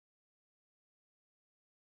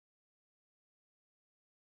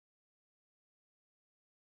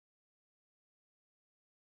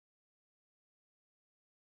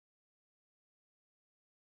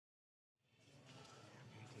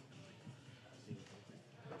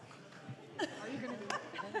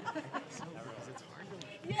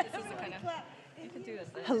do this.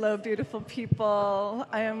 Hello, beautiful people.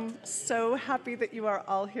 I am so happy that you are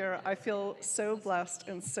all here. I feel so blessed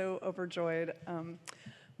and so overjoyed.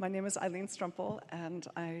 My name is Eileen Strumpel, and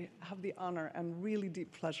I have the honor and really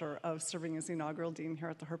deep pleasure of serving as the inaugural dean here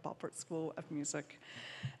at the Alpert School of Music.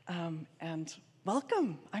 And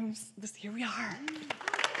welcome. Here we are.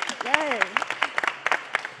 Yay.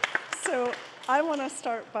 So I want to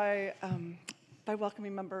start by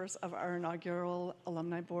welcoming members of our inaugural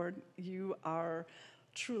alumni board. You are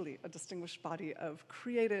truly a distinguished body of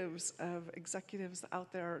creatives, of executives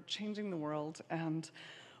out there changing the world, and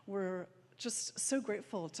we're just so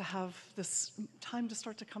grateful to have this time to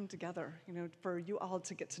start to come together, for you all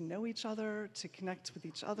to get to know each other, to connect with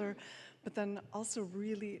each other, but then also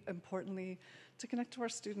really importantly, to connect to our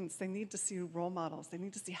students. They need to see role models. They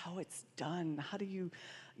need to see how it's done. How do you,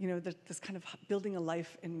 this kind of building a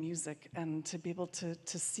life in music, and to be able to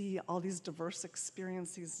see all these diverse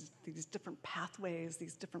experiences, these different pathways,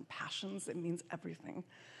 these different passions. It means everything.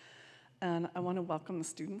 And I want to welcome the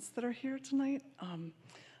students that are here tonight.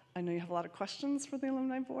 I know you have a lot of questions for the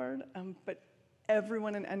alumni board, but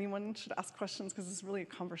everyone and anyone should ask questions because it's really a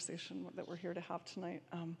conversation that we're here to have tonight.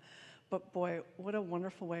 But boy, what a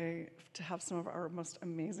wonderful way to have some of our most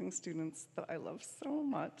amazing students that I love so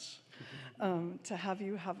much, to have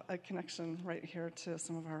you have a connection right here to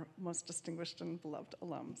some of our most distinguished and beloved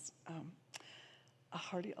alums. A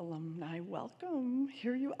hearty alumni welcome.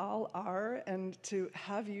 Here you all are, and to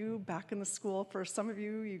have you back in the school. For some of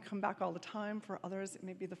you, you come back all the time. For others, it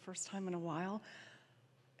may be the first time in a while.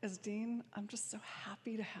 As dean, I'm just so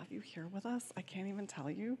happy to have you here with us. I can't even tell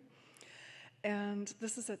you. And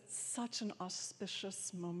this is such an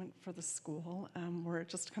auspicious moment for the school. We're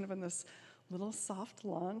just kind of in this little soft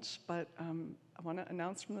launch, but I want to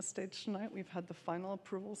announce from the stage tonight, we've had the final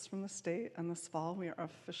approvals from the state, and this fall we are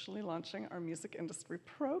officially launching our music industry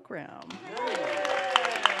program.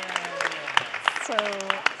 So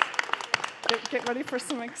get ready for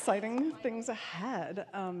some exciting things ahead.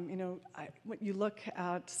 When you look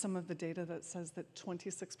at some of the data that says that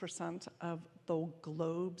 26% of the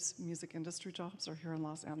globe's music industry jobs are here in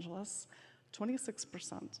Los Angeles,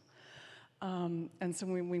 26%. And so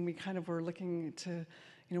when we kind of were looking to,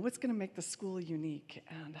 what's going to make the school unique,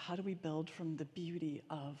 and how do we build from the beauty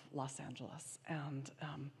of Los Angeles? And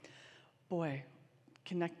boy,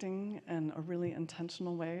 connecting in a really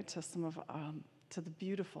intentional way to some of to the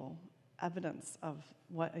beautiful evidence of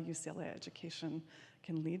what a UCLA education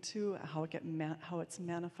can lead to, how it's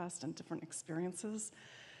manifest in different experiences.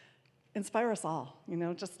 Inspire us all,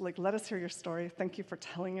 just let us hear your story. Thank you for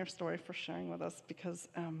telling your story, for sharing with us, because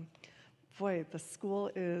boy, the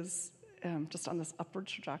school is just on this upward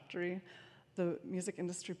trajectory. The music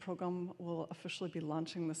industry program will officially be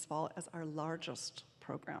launching this fall as our largest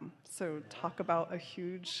program. So talk about a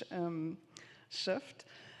huge shift.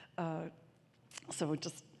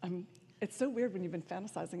 It's so weird when you've been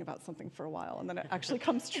fantasizing about something for a while and then it actually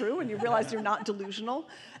comes true and you realize you're not delusional,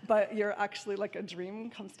 but you're actually like a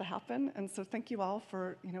dream comes to happen. And so thank you all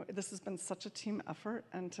for, this has been such a team effort,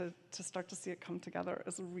 and to start to see it come together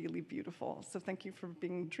is really beautiful. So thank you for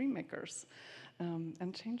being dream makers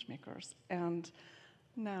and change makers. And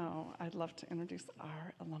now I'd love to introduce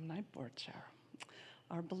our alumni board chair,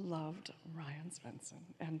 our beloved Ryan Svendsen.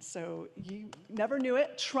 And so you never knew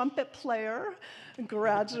it, trumpet player,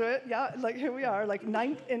 graduate, yeah, like here we are,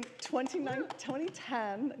 in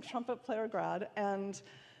 2010, trumpet player grad, and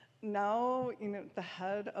now, the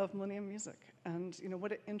head of Millennium Music. And,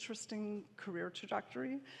 what an interesting career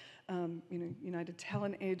trajectory. United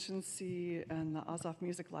Talent Agency and the Azov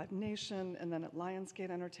Music Live Nation, and then at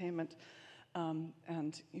Lionsgate Entertainment.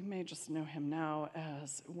 And you may just know him now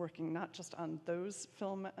as working not just on those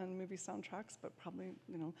film and movie soundtracks, but probably,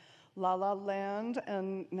 La La Land,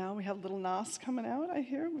 and now we have Little Nas coming out, I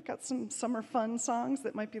hear. We've got some summer fun songs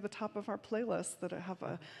that might be the top of our playlist that have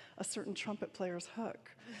a certain trumpet player's hook.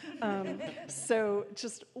 So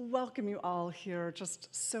just welcome you all here. Just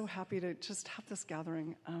so happy to just have this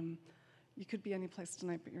gathering. You could be any place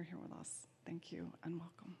tonight, but you're here with us. Thank you and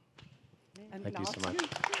welcome. And thank you so much. You.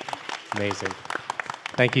 Amazing.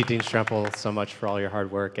 Thank you, Dean Strumpel, so much for all your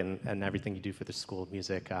hard work and everything you do for the School of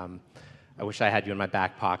Music. I wish I had you in my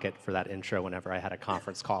back pocket for that intro whenever I had a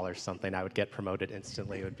conference call or something. I would get promoted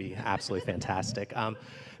instantly. It would be absolutely fantastic.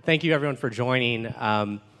 Thank you, everyone, for joining.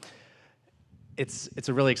 It's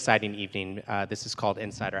a really exciting evening. This is called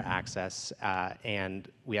Insider Access, and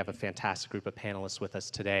we have a fantastic group of panelists with us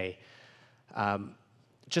today.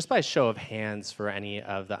 Just by show of hands for any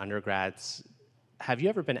of the undergrads, have you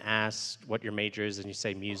ever been asked what your major is and you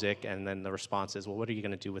say music, and then the response is, well, what are you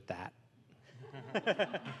going to do with that?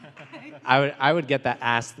 I would get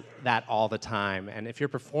asked that all the time. And if you're a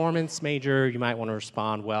performance major, you might want to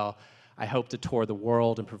respond, well, I hope to tour the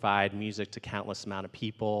world and provide music to countless amount of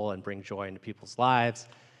people and bring joy into people's lives.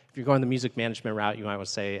 If you're going the music management route, you might want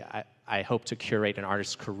to say, I hope to curate an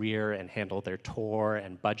artist's career and handle their tour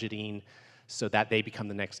and budgeting so that they become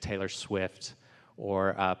the next Taylor Swift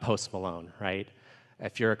or Post Malone, right?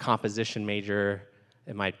 If you're a composition major,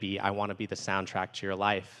 it might be, I want to be the soundtrack to your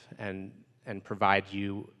life and provide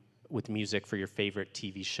you with music for your favorite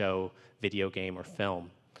TV show, video game, or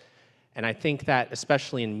film. And I think that,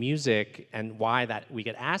 especially in music, and why that we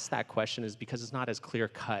get asked that question is because it's not as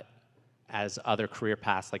clear-cut as other career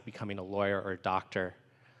paths, like becoming a lawyer or a doctor.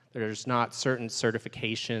 There's not certain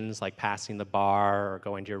certifications, like passing the bar or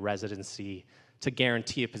going to your residency, to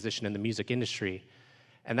guarantee a position in the music industry.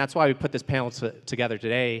 And that's why we put this panel together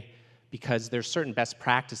today, because there's certain best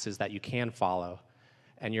practices that you can follow.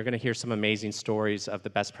 And you're going to hear some amazing stories of the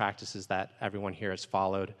best practices that everyone here has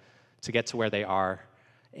followed to get to where they are.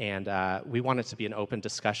 And we want it to be an open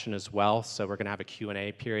discussion as well, so we're going to have a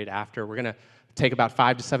Q&A period after. We're going to take about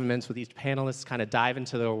 5 to 7 minutes with each panelist, kind of dive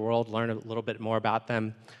into their world, learn a little bit more about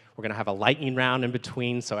them. We're going to have a lightning round in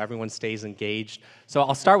between, so everyone stays engaged. So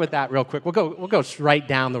I'll start with that real quick. We'll go right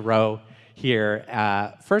down the row here.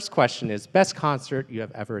 First question is, best concert you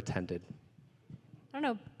have ever attended? I don't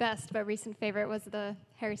know best, but recent favorite was the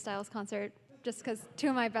Harry Styles concert, just because 2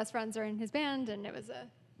 of my best friends are in his band, and it was a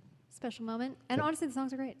special moment. And honestly, the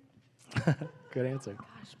songs are great. Good answer.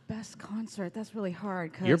 Gosh, best concert. That's really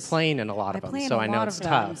hard. You're playing in a lot of them, so I know it's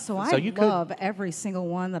tough. So I love every single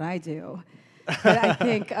one that I do. But I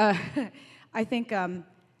think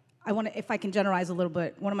I want to, if I can generalize a little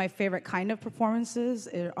bit, one of my favorite kind of performances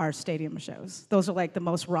are stadium shows. Those are like the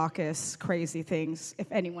most raucous, crazy things.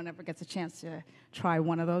 If anyone ever gets a chance to try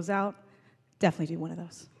one of those out, definitely do one of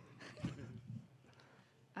those.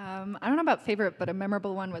 I don't know about favorite, but a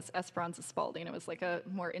memorable one was Esperanza Spalding. It was like a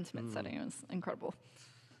more intimate setting. It was incredible.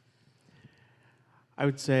 I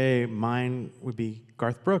would say mine would be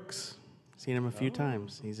Garth Brooks. Seen him a few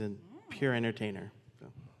times. He's a pure entertainer. So.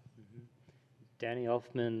 Danny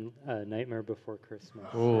Elfman, Nightmare Before Christmas.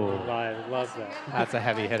 Ooh. I love that. That's a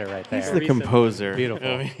heavy hitter right there. He's the composer.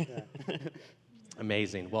 Beautiful.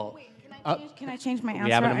 Amazing. Well, Can I change my answer?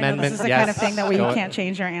 we have an I know amendment. this is the kind of thing that we can't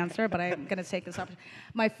change your answer, but I'm going to take this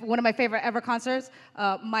opportunity. One of my favorite ever concerts,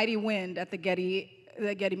 Mighty Wind at the Getty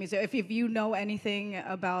Museum. If you know anything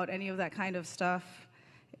about any of that kind of stuff,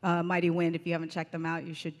 Mighty Wind, if you haven't checked them out,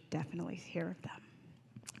 you should definitely hear them.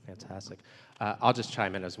 Fantastic. I'll just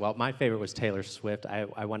chime in as well. My favorite was Taylor Swift.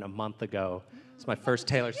 I went a month ago. It's my first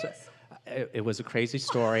Taylor Swift. It was a crazy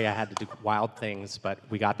story. I had to do wild things, but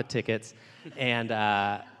we got the tickets. And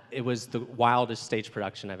it was the wildest stage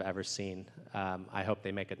production I've ever seen. I hope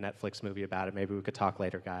they make a Netflix movie about it. Maybe we could talk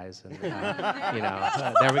later, guys. And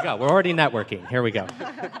there we go. We're already networking. Here we go.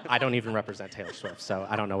 I don't even represent Taylor Swift, so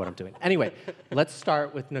I don't know what I'm doing. Anyway, let's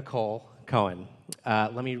start with Nicole Cohen.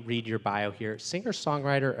 Let me read your bio here.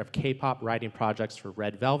 Singer-songwriter of K-pop writing projects for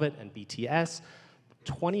Red Velvet and BTS.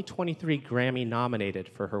 2023 Grammy nominated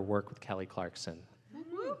for her work with Kelly Clarkson.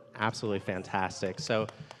 Absolutely fantastic. So,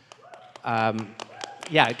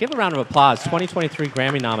 yeah, give a round of applause. 2023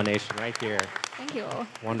 Grammy nomination right here. Thank you.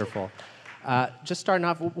 Wonderful. Just starting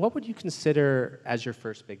off, what would you consider as your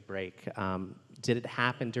first big break? Did it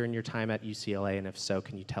happen during your time at UCLA? And if so,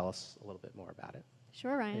 can you tell us a little bit more about it?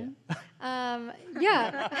 Sure, Ryan.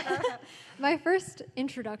 Yeah. My first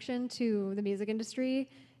introduction to the music industry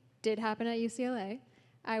did happen at UCLA.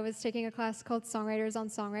 I was taking a class called Songwriters on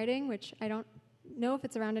Songwriting, which I don't know if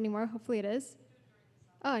it's around anymore. Hopefully it is.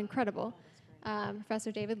 Oh, incredible.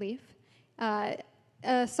 Professor David Leaf. A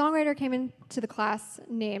songwriter came into the class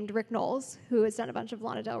named Rick Knowles, who has done a bunch of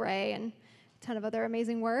Lana Del Rey and a ton of other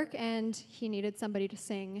amazing work, and he needed somebody to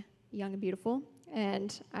sing Young and Beautiful.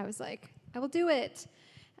 And I was like, I will do it.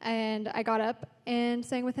 And I got up and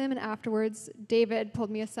sang with him, and afterwards David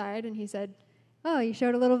pulled me aside and he said, oh, you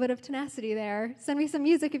showed a little bit of tenacity there. Send me some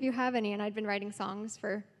music if you have any. And I'd been writing songs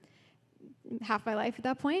for half my life at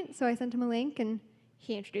that point, so I sent him a link, and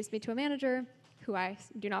he introduced me to a manager who I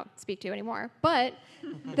do not speak to anymore. But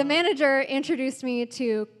the manager introduced me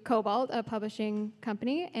to Kobalt, a publishing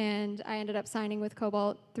company, and I ended up signing with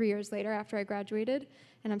Kobalt 3 years later after I graduated,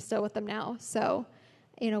 and I'm still with them now. So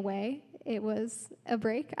in a way, it was a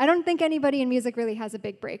break. I don't think anybody in music really has a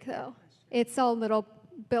big break, though. It's all little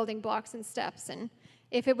building blocks and steps, and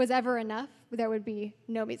if it was ever enough, there would be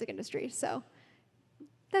no music industry. So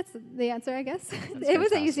that's the answer, I guess. It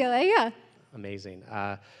was at UCLA, yeah. Amazing.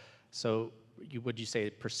 So would you say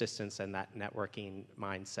persistence and that networking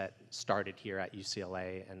mindset started here at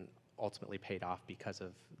UCLA and ultimately paid off because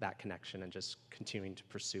of that connection and just continuing to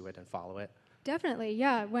pursue it and follow it? Definitely,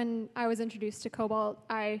 yeah. When I was introduced to Kobalt,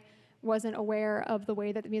 I wasn't aware of the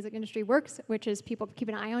way that the music industry works, which is people keep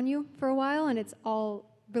an eye on you for a while, and it's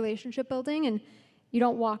all relationship building, and you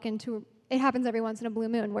don't walk into it happens every once in a blue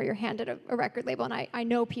moon where you're handed a record label, and I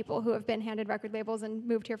know people who have been handed record labels and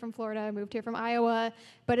moved here from Florida, moved here from Iowa,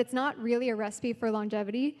 but it's not really a recipe for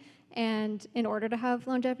longevity. And in order to have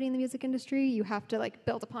longevity in the music industry, you have to like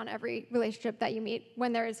build upon every relationship that you meet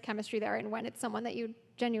when there is chemistry there and when it's someone that you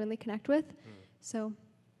genuinely connect with. So,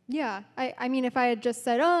 yeah, I mean, if I had just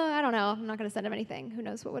said, oh, I don't know, I'm not going to send him anything, who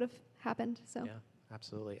knows what would have happened. So yeah,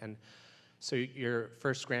 absolutely. And so your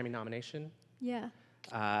first Grammy nomination? Yeah.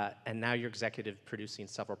 And now you're executive producing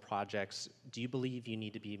several projects. Do you believe you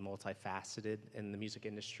need to be multifaceted in the music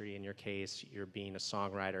industry? In your case, you're being a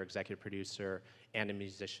songwriter, executive producer, and a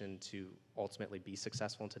musician to ultimately be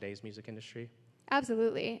successful in today's music industry?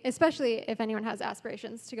 Absolutely, especially if anyone has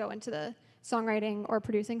aspirations to go into the songwriting or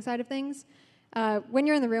producing side of things. When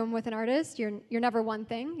you're in the room with an artist, you're never one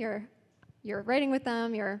thing. You're writing with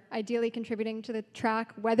them. You're ideally contributing to the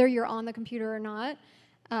track, whether you're on the computer or not.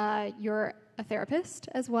 You're a therapist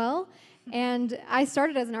as well. And I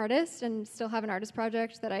started as an artist and still have an artist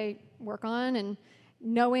project that I work on. And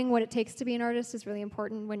knowing what it takes to be an artist is really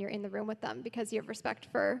important when you're in the room with them because you have respect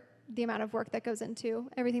for the amount of work that goes into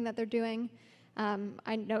everything that they're doing.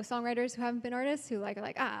 I know songwriters who haven't been artists who are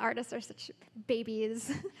like, artists are such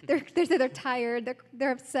babies. they're tired.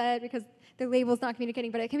 They're upset because their label's not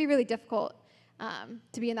communicating. But it can be really difficult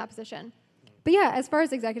to be in that position. But yeah, as far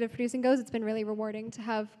as executive producing goes, it's been really rewarding to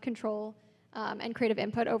have control and creative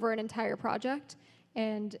input over an entire project.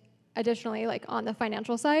 And additionally, like on the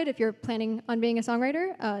financial side, if you're planning on being a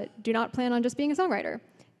songwriter, do not plan on just being a songwriter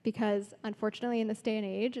because unfortunately in this day and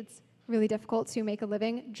age, it's really difficult to make a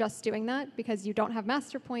living just doing that because you don't have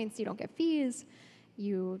master points, you don't get fees,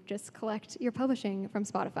 you just collect your publishing from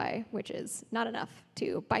Spotify, which is not enough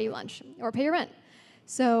to buy you lunch or pay your rent.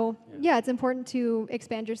 So yeah, it's important to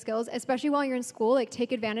expand your skills, especially while you're in school. Like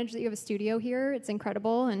take advantage that you have a studio here. It's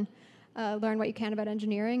incredible, and learn what you can about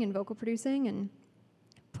engineering and vocal producing, and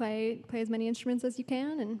play as many instruments as you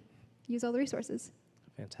can, and use all the resources.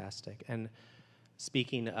 Fantastic. And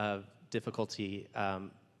speaking of difficulty,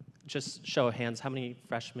 just show of hands, how many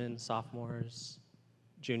freshmen, sophomores,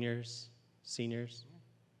 juniors, seniors?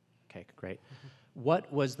 Okay, great.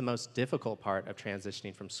 What was the most difficult part of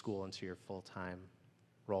transitioning from school into your full-time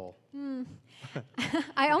role?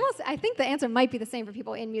 I think the answer might be the same for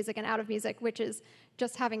people in music and out of music, which is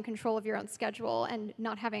just having control of your own schedule and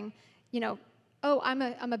not having, I'm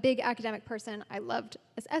a big academic person. I loved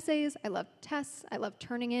essays, I loved tests, I loved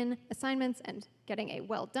turning in assignments and getting a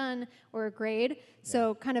well done or a grade. Yeah.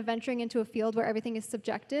 So kind of venturing into a field where everything is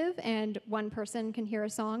subjective and one person can hear a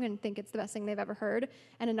song and think it's the best thing they've ever heard,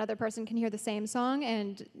 and another person can hear the same song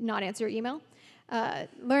and not answer your email.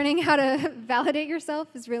 Learning how to validate yourself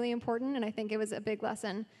is really important, and I think it was a big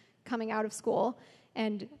lesson coming out of school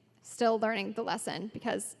and still learning the lesson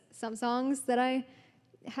because some songs that I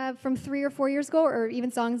have from 3 or 4 years ago, or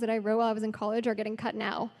even songs that I wrote while I was in college, are getting cut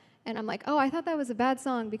now. And I'm like, I thought that was a bad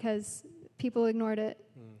song because people ignored it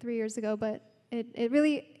 3 years ago, but it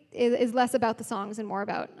really is less about the songs and more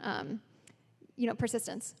about,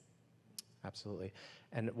 persistence. Absolutely.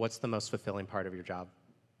 And what's the most fulfilling part of your job?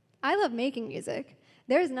 I love making music.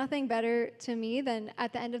 There's nothing better to me than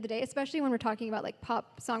at the end of the day, especially when we're talking about like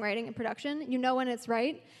pop songwriting and production, when it's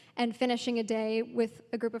right, and finishing a day with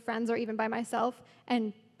a group of friends or even by myself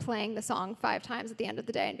and playing the song 5 times at the end of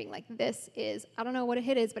the day and being like, this is, I don't know what a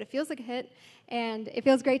hit is, but it feels like a hit and it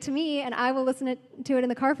feels great to me, and I will listen to it in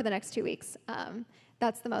the car for the next 2 weeks.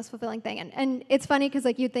 That's the most fulfilling thing. And it's funny because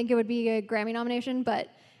like you'd think it would be a Grammy nomination, but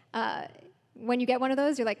when you get one of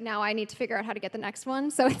those, you're like, now I need to figure out how to get the next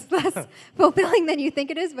one. So it's less fulfilling than you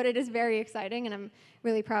think it is, but it is very exciting, and I'm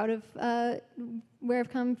really proud of where I've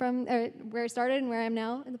come from, where I started and where I am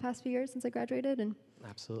now in the past few years since I graduated. And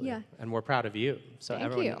absolutely. Yeah. And we're proud of you. So Thank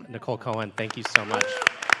everyone, you. Nicole Cohen, thank you so much.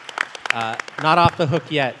 Not off the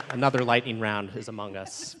hook yet. Another lightning round is among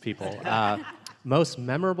us, people. Most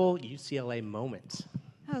memorable UCLA moment?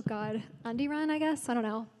 Oh, God. Undie Run, I guess? I don't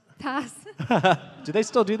know. Pass. Do they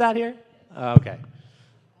still do that here? Okay.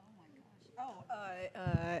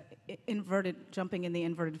 Jumping in the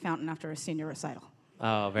inverted fountain after a senior recital.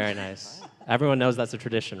 Oh, very nice. Everyone knows that's a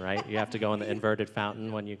tradition, right? You have to go in the inverted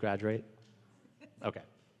fountain when you graduate? Okay.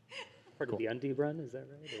 Part of the undie run, is that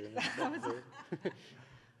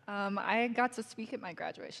right? I got to speak at my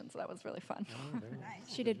graduation, so that was really fun. Oh, very nice.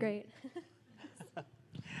 She did great.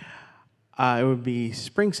 It would be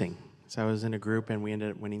Spring Sing. So I was in a group and we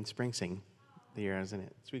ended up winning Spring Sing. the year I was in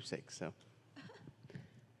it, sweepstakes. So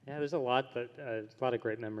Yeah, there's a lot, but a lot of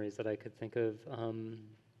great memories that I could think of.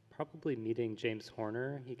 Probably meeting James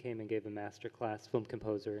Horner. He came and gave a master class, film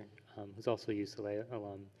composer, who's also a UCLA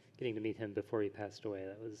alum. Getting to meet him before he passed away,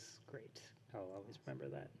 that was great. I'll always remember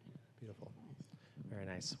that. Beautiful. Very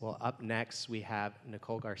nice. Well, up next, we have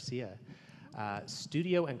Nicole Garcia.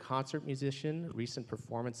 Studio and concert musician. Recent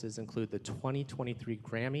performances include the 2023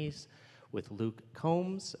 Grammys with Luke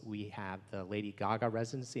Combs. We have the Lady Gaga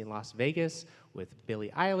residency in Las Vegas with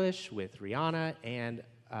Billie Eilish, with Rihanna, and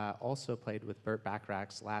also played with Burt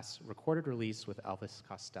Bacharach's last recorded release with Elvis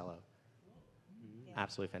Costello.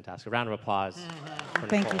 Absolutely fantastic. A round of applause for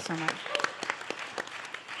Thank Nicole. you so much.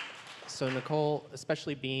 So Nicole,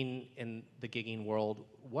 especially being in the gigging world,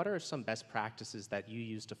 what are some best practices that you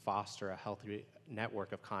use to foster a healthy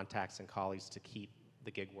network of contacts and colleagues to keep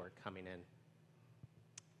the gig work coming in?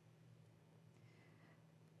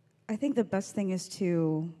 I think the best thing is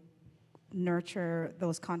to nurture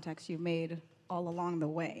those contacts you've made all along the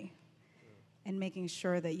way and making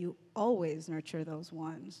sure that you always nurture those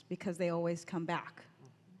ones because they always come back.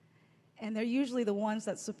 And they're usually the ones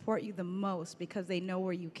that support you the most because they know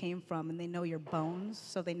where you came from and they know your bones,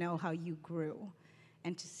 so they know how you grew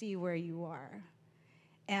and to see where you are.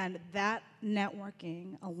 And that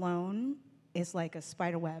networking alone is like a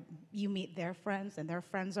spider web. You meet their friends and their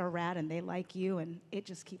friends are rad and they like you and it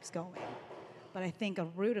just keeps going. But I think a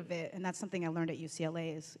root of it, and that's something I learned at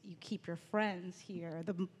UCLA, is you keep your friends here.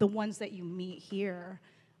 The ones that you meet here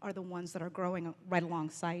are the ones that are growing right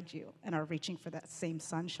alongside you and are reaching for that same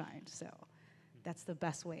sunshine. So that's the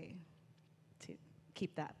best way to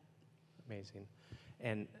keep that. Amazing.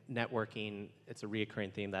 And networking, it's a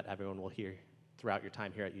reoccurring theme that everyone will hear throughout your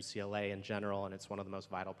time here at UCLA in general, and it's one of the most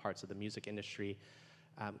vital parts of the music industry.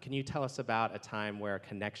 Can you tell us about a time where a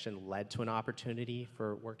connection led to an opportunity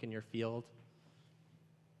for work in your field?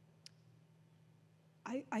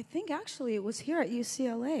 I think actually it was here at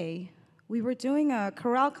UCLA. We were doing a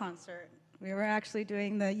chorale concert. We were actually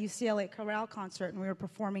doing the UCLA chorale concert, and we were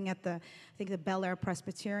performing at the Bel Air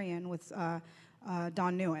Presbyterian with Don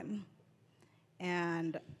Nguyen.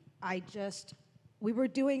 And we were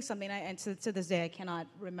doing something, and to this day I cannot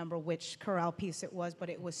remember which chorale piece it was, but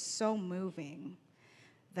it was so moving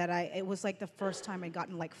that it was like the first time I'd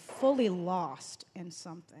gotten like fully lost in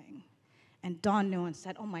something. And Don Nguyen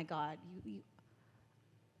said, "Oh my God,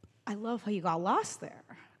 I love how you got lost there."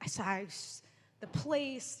 I said, the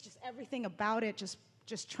place, just everything about it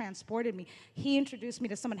just transported me. He introduced me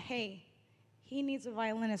to someone, hey, he needs a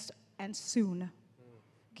violinist and soon.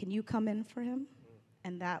 Can you come in for him?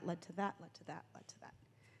 And that led to that, led to that, led to that.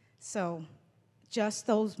 So just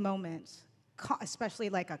those moments, especially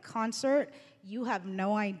like a concert, you have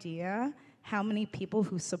no idea how many people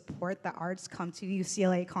who support the arts come to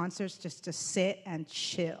UCLA concerts just to sit and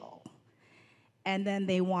chill. And then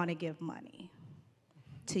they want to give money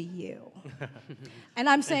to you. And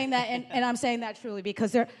I'm saying that, and I'm saying that truly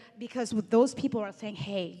because those people are saying,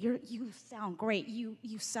 hey, you sound great. You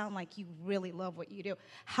sound like you really love what you do.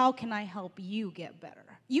 How can I help you get better?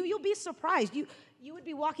 You'll be surprised. You would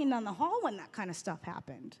be walking down the hall when that kind of stuff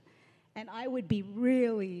happened. And I would be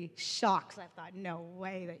really shocked. I thought, no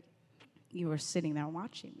way that you were sitting there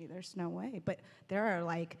watching me. There's no way. But there are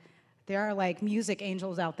like music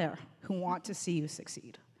angels out there who want to see you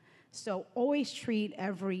succeed. So always treat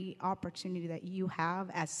every opportunity that you have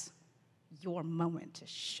as your moment to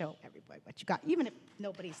show everybody what you got, even if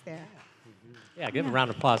nobody's there. Yeah, give a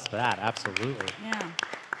round of applause for that, absolutely. Yeah.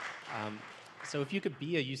 So if you could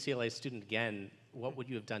be a UCLA student again, what would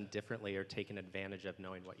you have done differently or taken advantage of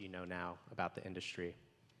knowing what you know now about the industry?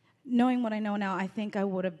 Knowing what I know now, I think I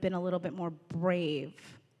would have been a little bit more brave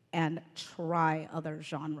and try other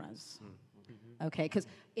genres. Okay, because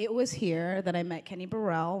it was here that I met Kenny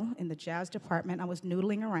Burrell in the jazz department. I was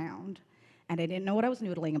noodling around, and I didn't know what I was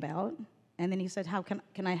noodling about. And then he said, how can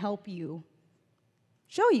I help you,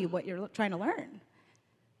 show you what you're trying to learn?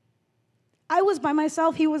 I was by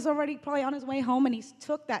myself. He was already probably on his way home, and he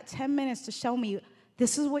took that 10 minutes to show me,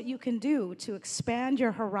 this is what you can do to expand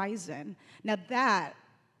your horizon. Now that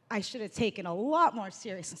I should have taken a lot more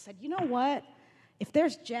serious and said, you know what? If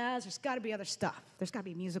there's jazz, there's got to be other stuff. There's got to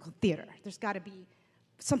be musical theater. There's got to be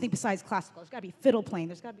something besides classical. There's got to be fiddle playing.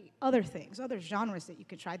 There's got to be other things, other genres that you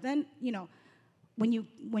could try. Then,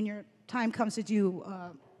 when your time comes to do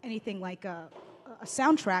anything like a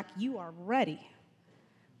soundtrack, you are ready.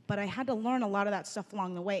 But I had to learn a lot of that stuff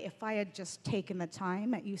along the way. If I had just taken the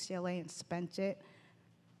time at UCLA and spent it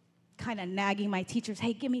kind of nagging my teachers,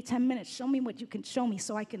 hey, give me 10 minutes, show me what you can show me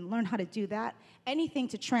so I can learn how to do that. Anything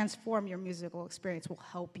to transform your musical experience will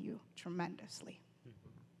help you tremendously.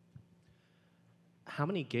 how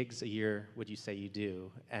many gigs a year would you say you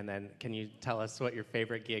do? And then can you tell us what your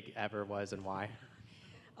favorite gig ever was and why?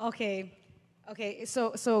 Okay.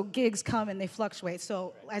 So gigs come and they fluctuate.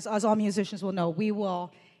 So as all musicians will know,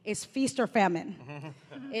 it's feast or famine.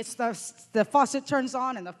 It's the faucet turns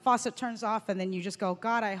on and the faucet turns off, and then you just go,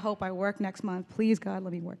 God, I hope I work next month. Please, God,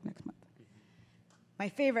 let me work next month. My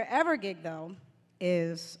favorite ever gig, though,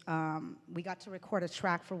 is we got to record a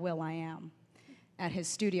track for Will.i.am at his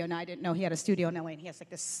studio. Now, I didn't know he had a studio in LA, and he has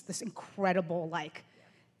like this incredible, like,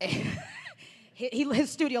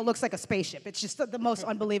 his studio looks like a spaceship. It's just the most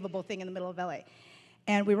unbelievable thing in the middle of LA.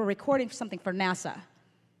 And we were recording something for NASA.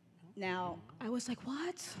 Now, I was like,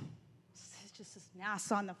 what? It's just this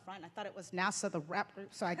NASA on the front. I thought it was NASA, the rap group,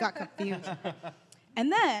 so I got confused.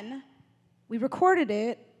 And then we recorded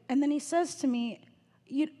it, and then he says to me,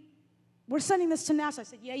 we're sending this to NASA. I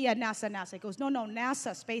said, yeah, NASA. He goes, no,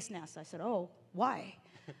 NASA, Space NASA. I said, oh, why?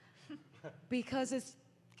 Because it's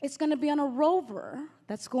going to be on a rover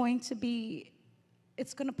that's going to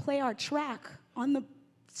play our track on the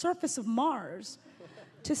surface of Mars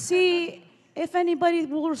to see if anybody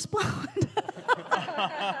will respond.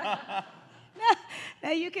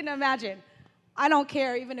 Now you can imagine, I don't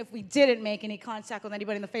care even if we didn't make any contact with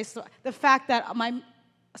anybody in the face. The fact that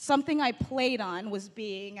something I played on was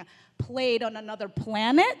being played on another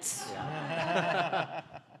planet,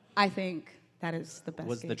 I think that is the best.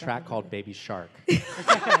 Was the track called Baby Shark?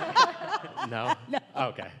 No?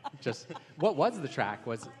 Okay. What was the track?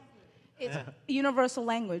 It's universal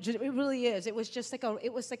language. It really is. It was just like a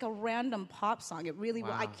random pop song. It really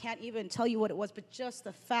was. I can't even tell you what it was, but just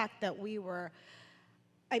the fact that we were,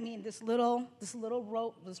 this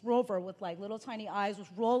rover with like little tiny eyes was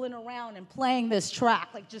rolling around and playing this track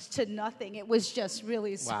like just to nothing. It was just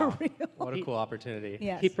really surreal. What a cool opportunity.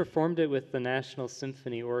 Yes. He performed it with the National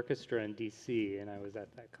Symphony Orchestra in D.C., and I was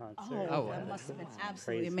at that concert. That must have been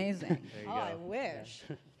absolutely amazing. There you go. I wish.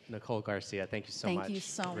 Yeah. Nicole Garcia, thank you so much. Thank you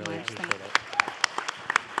so really much. Appreciate it.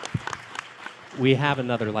 We have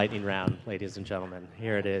another lightning round, ladies and gentlemen.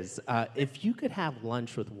 Here it is. If you could have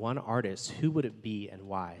lunch with one artist, who would it be and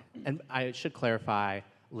why? And I should clarify,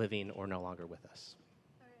 living or no longer with us.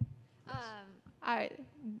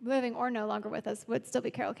 Living or no longer with us would still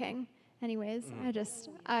be Carole King. Anyways,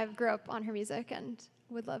 I grew up on her music and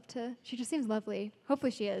would love to. She just seems lovely.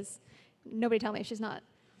 Hopefully she is. Nobody tell me she's not.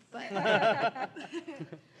 But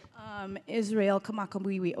Israel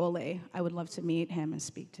Kamakawiwi Ole. I would love to meet him and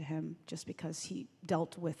speak to him just because he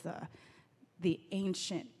dealt with the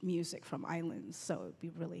ancient music from islands. So it would be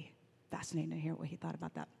really fascinating to hear what he thought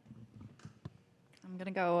about that. I'm going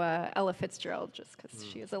to go Ella Fitzgerald just because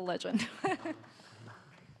she is a legend.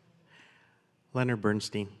 Leonard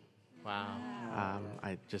Bernstein. Wow.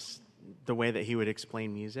 The way that he would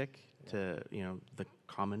explain music to the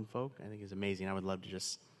common folk, I think is amazing. I would love to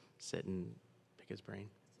just sit and pick his brain.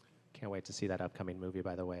 Can't wait to see that upcoming movie,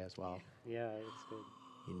 by the way, as well. Yeah, it's good.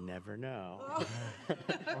 You never know. I've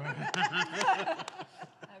heard.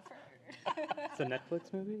 It's a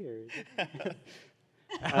Netflix movie, or?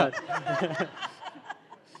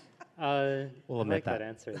 We'll I admit like that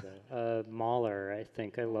answer, though. Mahler, I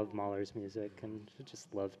think. I love Mahler's music and would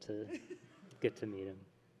just love to get to meet him.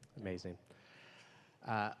 Amazing.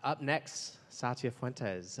 Up next, Satya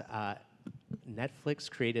Fuentes, Netflix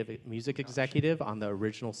creative music executive on the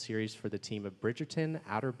original series for the team of Bridgerton,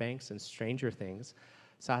 Outer Banks, and Stranger Things.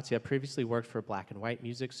 Satya previously worked for Black and White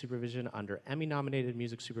Music Supervision under Emmy-nominated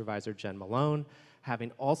music supervisor Jen Malone,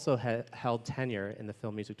 having also held tenure in the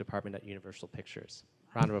film music department at Universal Pictures.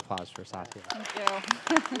 Round of applause for Satya.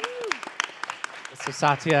 Thank you. So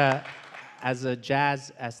Satya, as a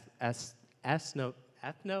jazz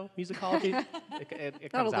ethnomusicology,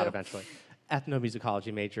 it comes out eventually.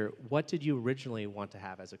 Ethnomusicology major, what did you originally want to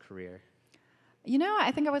have as a career?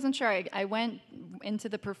 I think I wasn't sure. I went into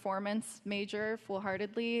the performance major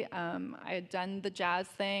full-heartedly. I had done the jazz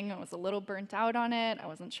thing. I was a little burnt out on it. I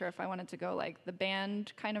wasn't sure if I wanted to go like the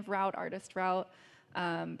band kind of route, artist route.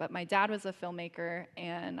 But my dad was a filmmaker,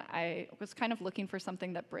 and I was kind of looking for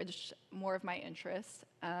something that bridged more of my interests.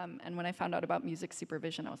 And when I found out about music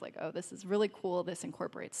supervision, I was like, oh, this is really cool. This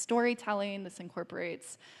incorporates storytelling. This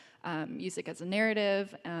incorporates music as a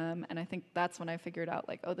narrative. And I think that's when I figured out,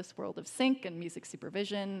 like, oh, this world of sync and music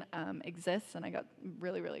supervision exists, and I got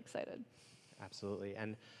really, really excited. Absolutely.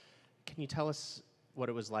 And can you tell us what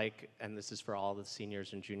it was like, and this is for all the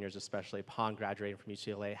seniors and juniors especially, upon graduating from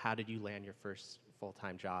UCLA, how did you land your first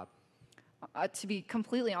full-time job? To be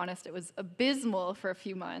completely honest, it was abysmal for a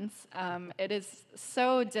few months. It is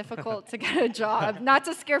so difficult to get a job, not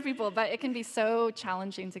to scare people, but it can be so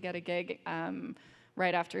challenging to get a gig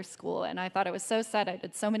right after school. And I thought it was so sad. I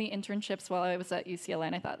did so many internships while I was at UCLA,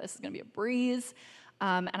 and I thought this is going to be a breeze.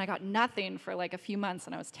 And I got nothing for like a few months,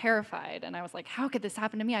 and I was terrified. And I was like, how could this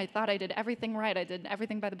happen to me? I thought I did everything right. I did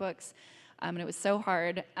everything by the books. And it was so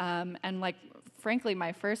hard. And like, frankly,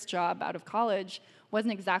 my first job out of college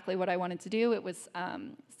wasn't exactly what I wanted to do. It was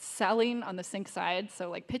selling on the sync side, so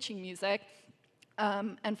like pitching music.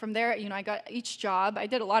 And from there, you know, I got each job. I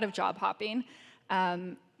did a lot of job hopping.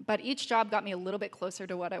 But each job got me a little bit closer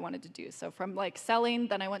to what I wanted to do. So from like selling,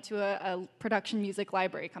 then I went to a production music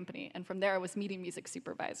library company. And from there, I was meeting music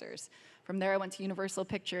supervisors. From there, I went to Universal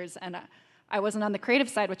Pictures. And I wasn't on the creative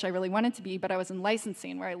side, which I really wanted to be, but I was in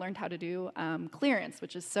licensing, where I learned how to do clearance,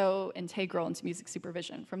 which is so integral into music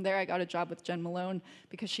supervision. From there, I got a job with Jen Malone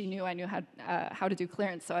because she knew I knew how to do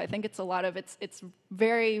clearance. So I think it's a lot of, it's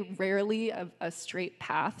very rarely a straight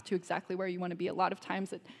path to exactly where you want to be. A lot of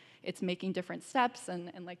times it's making different steps,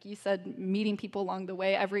 and like you said, meeting people along the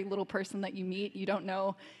way. Every little person that you meet, you don't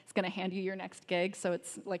know is going to hand you your next gig. So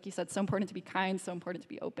it's, like you said, so important to be kind, so important to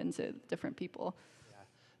be open to different people. Yeah,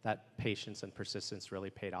 that patience and persistence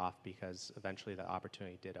really paid off, because eventually the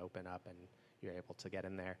opportunity did open up and you're able to get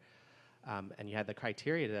in there. And you had the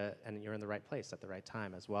criteria and you're in the right place at the right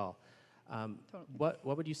time as well. Totally.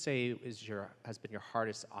 What would you say has been your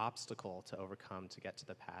hardest obstacle to overcome to get to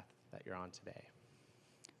the path that you're on today?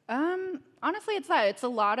 Honestly, it's that. It's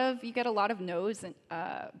you get a lot of no's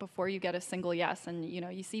before you get a single yes. And, you know,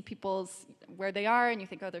 you see where they are and you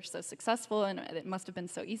think, oh, they're so successful and it must have been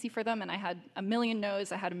so easy for them. And I had a million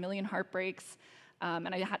no's, I had a million heartbreaks,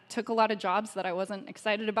 and I took a lot of jobs that I wasn't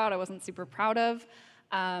excited about, I wasn't super proud of.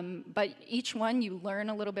 But each one you learn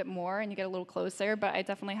a little bit more and you get a little closer. But I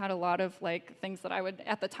definitely had a lot of like things that I would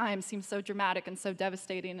at the time seem so dramatic and so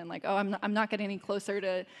devastating, and like, oh, I'm not getting any closer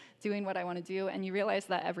to doing what I want to do. And you realize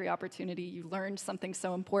that every opportunity you learned something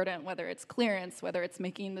so important, whether it's clearance, whether it's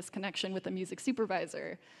making this connection with a music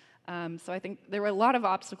supervisor. So I think there were a lot of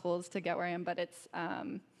obstacles to get where I am, but it's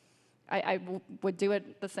I would do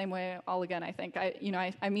it the same way all again. I think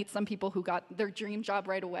I meet some people who got their dream job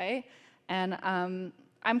right away. And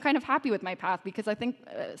I'm kind of happy with my path, because I think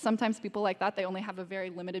sometimes people like that, they only have a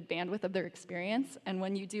very limited bandwidth of their experience. And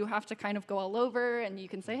when you do have to kind of go all over, and you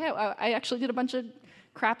can say, hey, I actually did a bunch of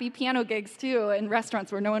crappy piano gigs too in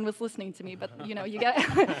restaurants where no one was listening to me. But you know, you get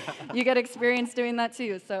you get experience doing that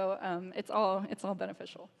too. So it's all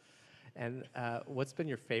beneficial. And what's been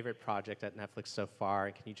your favorite project at Netflix so far?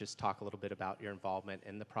 And can you just talk a little bit about your involvement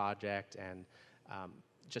in the project, and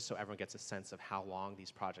just so everyone gets a sense of how long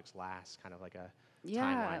these projects last, kind of like a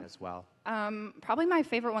timeline as well? Probably my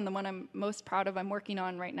favorite one, the one I'm most proud of, I'm working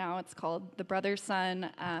on right now. It's called The Brother's Son.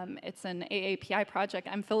 It's an AAPI project.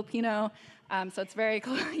 I'm Filipino, so it's very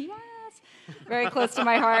close. Yes, very close to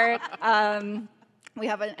my heart. We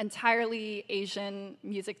have an entirely Asian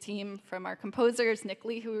music team from our composers,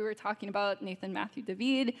 Nicole, who we were talking about, Nathan Matthew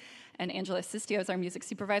David, and Angela Sistio as our music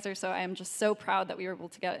supervisor. So I am just so proud that we were able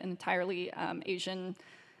to get an entirely Asian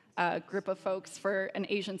group of folks for an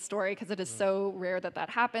Asian story, because it is so rare that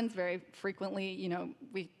happens. Very frequently, you know,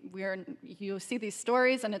 you see these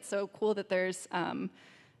stories, and it's so cool that there's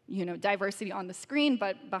diversity on the screen,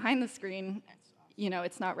 but behind the screen, you know,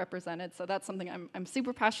 it's not represented. So that's something I'm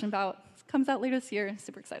super passionate about. It comes out later this year.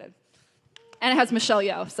 Super excited. And it has Michelle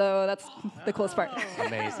Yeoh, so that's the coolest part.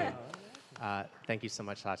 Amazing. Thank you so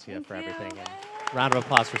much, Satya, for everything. And round of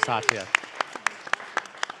applause for Satya.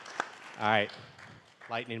 All right,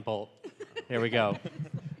 lightning bolt. Here we go.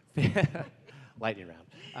 Lightning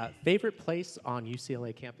round. Favorite place on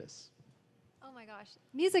UCLA campus? Oh my gosh,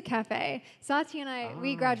 Music Cafe. Satya and I,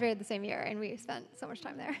 we graduated the same year, and we spent so much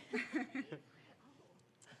time there.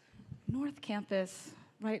 North Campus,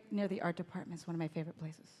 right near the art department, is one of my favorite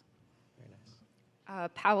places. Very nice.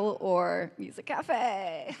 Powell or Music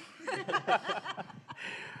Cafe.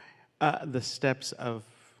 The steps of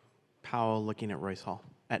Powell looking at Royce Hall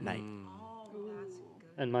at night. Oh, that's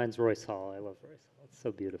good. And mine's Royce Hall. I love Royce Hall. It's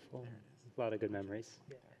so beautiful. A lot of good memories.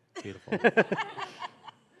 Yeah. Beautiful.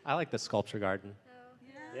 I like the sculpture garden.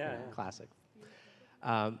 Yeah. Classic.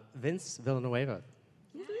 Vince Villanueva,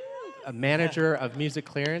 a manager of music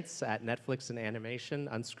clearance at Netflix and animation,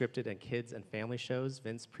 unscripted and kids and family shows.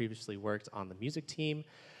 Vince previously worked on the music team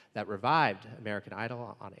that revived American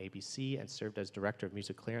Idol on ABC and served as director of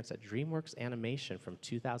music clearance at DreamWorks Animation from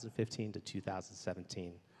 2015 to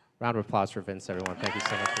 2017. Round of applause for Vince, everyone. Thank you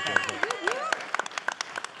so much for being here.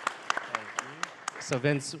 So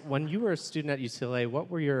Vince, when you were a student at UCLA, what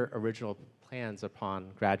were your original plans upon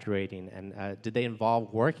graduating? And did they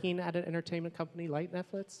involve working at an entertainment company like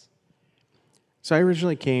Netflix? So I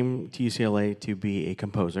originally came to UCLA to be a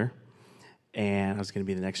composer, and I was going to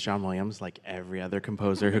be the next John Williams, like every other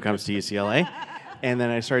composer who comes to UCLA. And then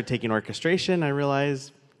I started taking orchestration. I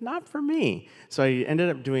realized, not for me. So I ended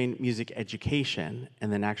up doing music education,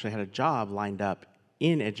 and then actually had a job lined up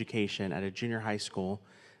in education at a junior high school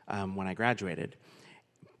when I graduated.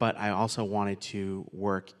 But I also wanted to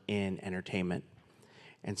work in entertainment.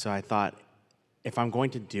 And so I thought, if I'm going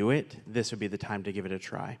to do it, this would be the time to give it a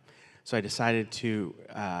try. So I decided to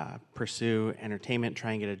pursue entertainment,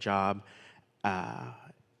 try and get a job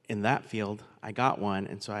in that field. I got one,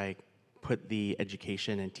 and so I put the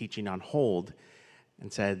education and teaching on hold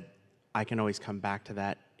and said, I can always come back to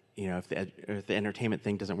that, if the entertainment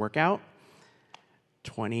thing doesn't work out.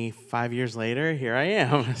 25 years later, here I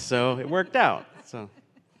am. So it worked out. So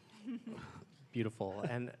Beautiful.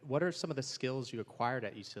 And what are some of the skills you acquired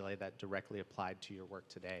at UCLA that directly applied to your work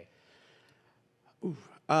today?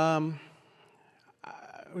 I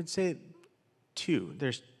would say two.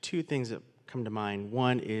 There's two things that come to mind.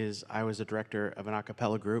 One is I was a director of an a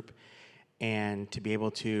cappella group, and to be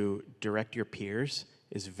able to direct your peers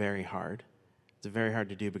is very hard. It's very hard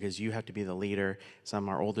to do because you have to be the leader. Some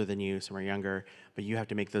are older than you, some are younger, but you have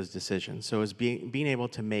to make those decisions. So it's being able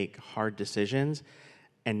to make hard decisions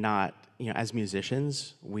and not, as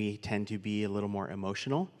musicians, we tend to be a little more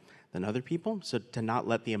emotional than other people. So to not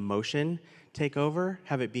let the emotion take over,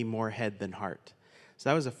 have it be more head than heart. So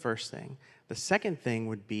that was the first thing. The second thing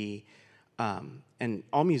would be, and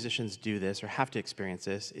all musicians do this or have to experience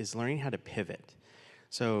this, is learning how to pivot.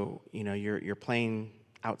 So, you're playing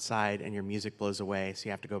outside and your music blows away, so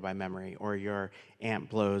you have to go by memory, or your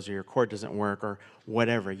amp blows, or your chord doesn't work, or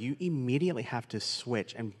whatever. You immediately have to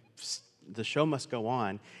switch, and the show must go on,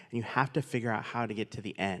 and you have to figure out how to get to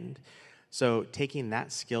the end. So taking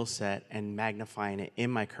that skill set and magnifying it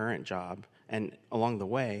in my current job, and along the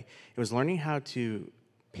way, it was learning how to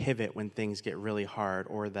pivot when things get really hard,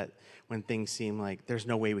 or that when things seem like there's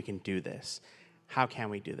no way we can do this. How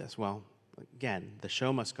can we do this? Well, again, the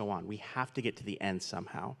show must go on. We have to get to the end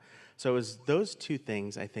somehow. So it was those two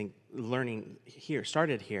things, I think,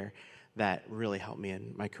 started here, that really helped me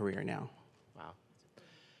in my career now. Wow.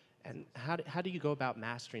 And how do you go about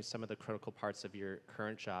mastering some of the critical parts of your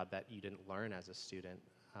current job that you didn't learn as a student?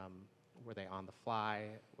 Were they on the fly,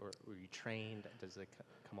 or were you trained? Does it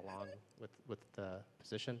come along with the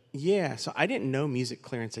position? Yeah, so I didn't know music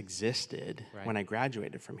clearance existed Right. when I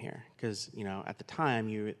graduated from here, because at the time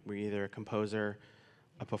you were either a composer,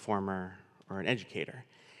 a performer, or an educator.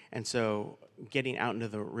 And so getting out into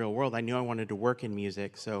the real world, I knew I wanted to work in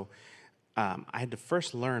music, so I had to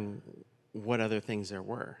first learn what other things there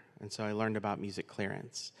were. And so I learned about music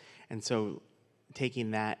clearance. And so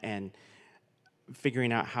taking that and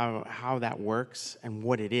figuring out how that works and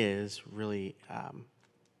what it is really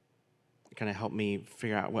kind of helped me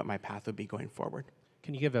figure out what my path would be going forward.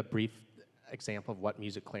 Can you give a brief example of what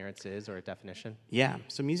music clearance is, or a definition? Yeah,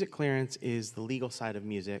 so music clearance is the legal side of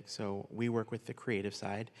music. So we work with the creative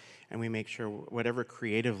side, and we make sure whatever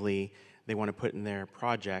creatively they want to put in their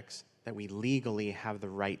projects, that we legally have the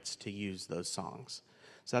rights to use those songs.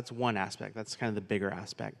 So that's one aspect. That's kind of the bigger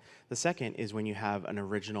aspect. The second is when you have an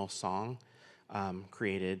original song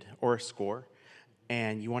created, or a score,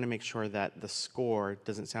 and you want to make sure that the score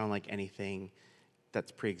doesn't sound like anything that's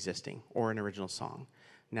pre-existing or an original song.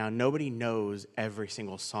 Now, nobody knows every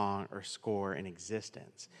single song or score in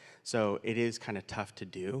existence, so it is kind of tough to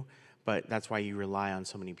do, but that's why you rely on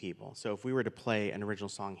so many people. So if we were to play an original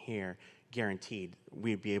song here, guaranteed,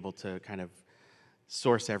 we'd be able to kind of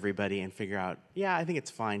source everybody and figure out, yeah, I think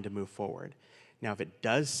it's fine to move forward. Now, if it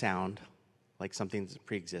does sound like something's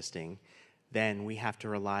pre-existing, then we have to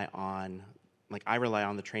rely on, I rely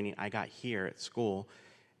on the training I got here at school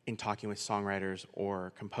in talking with songwriters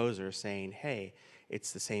or composers saying, hey,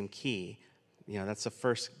 it's the same key. That's the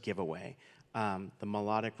first giveaway. The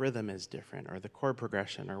melodic rhythm is different, or the chord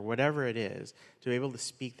progression, or whatever it is. To be able to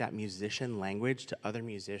speak that musician language to other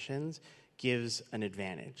musicians gives an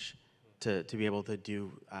advantage to be able to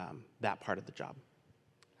do that part of the job.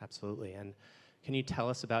 Absolutely. And can you tell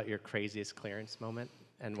us about your craziest clearance moment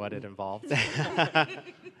and what it involved? Yeah.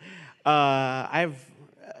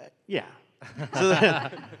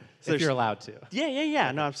 If you're allowed to.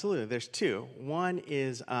 Yeah. No, absolutely. There's two. One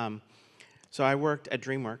is, so I worked at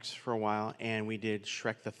DreamWorks for a while, and we did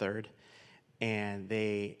Shrek the Third, and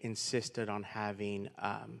they insisted on having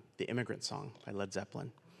the Immigrant Song by Led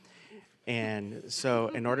Zeppelin. And so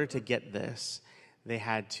in order to get this, they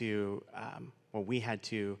had to, we had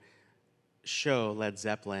to show Led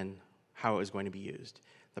Zeppelin how it was going to be used.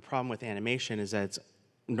 The problem with animation is that it's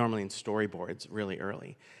normally in storyboards really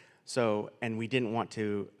early. So, and we didn't want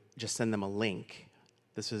to just send them a link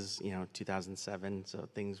This was, 2007, so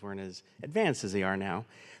things weren't as advanced as they are now.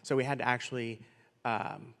 So we had to actually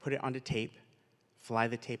put it onto tape, fly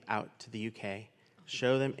the tape out to the UK,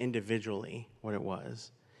 show them individually what it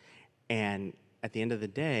was, and at the end of the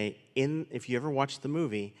day, if you ever watch the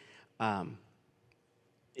movie,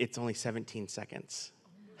 it's only 17 seconds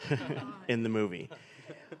in the movie.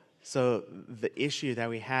 So the issue that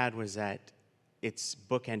we had was that it's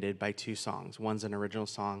bookended by 2 songs. One's an original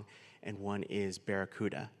song, and one is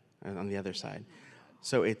Barracuda on the other side.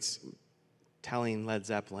 So it's telling Led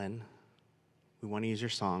Zeppelin, we want to use your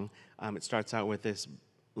song. It starts out with this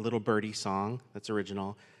Little Birdie song that's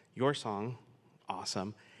original, your song,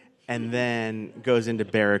 awesome, and then goes into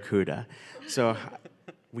Barracuda. So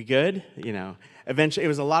we good? Eventually, it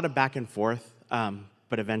was a lot of back and forth,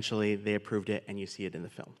 but eventually they approved it, and you see it in the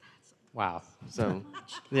film. Wow. So,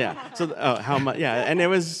 yeah. So, how much? Yeah, and it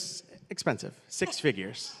was expensive, 6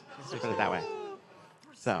 figures. Let's put it that way.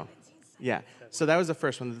 So, yeah. So that was the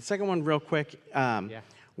first one. The second one, real quick,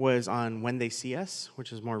 was on When They See Us,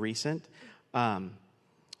 which is more recent. So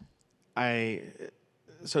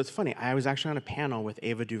it's funny. I was actually on a panel with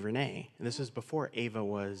Ava DuVernay, and this was before Ava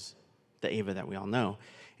was the Ava that we all know,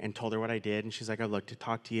 and told her what I did, and she's like, "I'd love to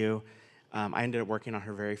talk to you." I ended up working on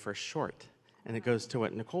her very first short. And it goes to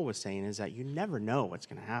what Nicole was saying, is that you never know what's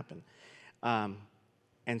going to happen.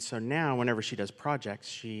 And so now, whenever she does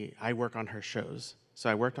projects, I work on her shows. So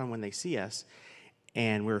I worked on When They See Us,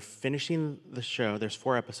 and we were finishing the show. There's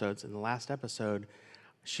 4 episodes. In the last episode,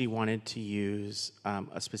 she wanted to use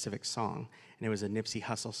a specific song, and it was a Nipsey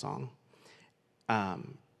Hussle song.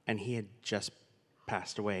 And he had just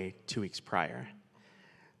passed away 2 weeks prior.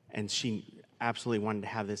 And she absolutely wanted to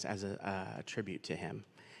have this as a tribute to him.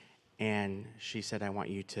 And she said, "I want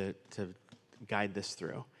you to guide this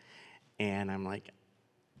through." And I'm like,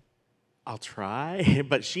 "I'll try."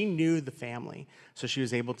 But she knew the family, so she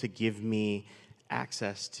was able to give me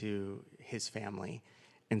access to his family.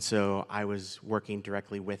 And so I was working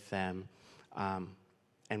directly with them.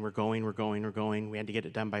 And we're going. We had to get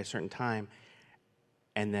it done by a certain time.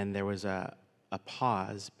 And then there was a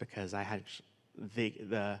pause because I had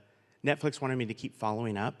the Netflix wanted me to keep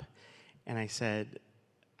following up. And I said,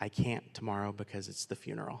 "I can't tomorrow because it's the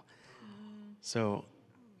funeral." So,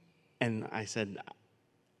 and I said,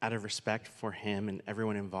 out of respect for him and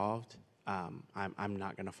everyone involved, I'm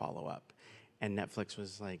not going to follow up. And Netflix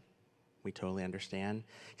was like, "We totally understand."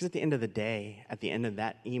 Because at the end of the day, at the end of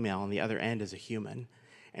that email, on the other end is a human.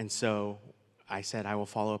 And so I said, "I will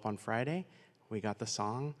follow up on Friday." We got the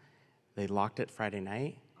song. They locked it Friday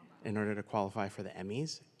night in order to qualify for the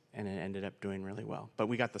Emmys. And it ended up doing really well. But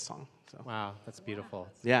we got the song. So. Wow, that's beautiful.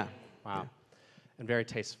 Yeah. Wow. And very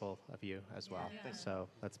tasteful of you as well. Yeah. So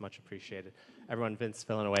that's much appreciated. Everyone, Vince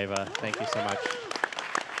Villanueva, thank you so much.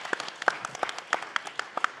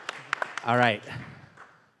 All right.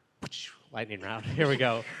 Lightning round. Here we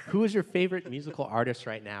go. Who is your favorite musical artist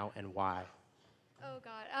right now and why? Oh,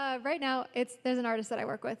 God. Right now, there's an artist that I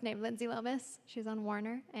work with named Lindsay Lomas. She's on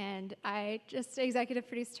Warner, and I just executive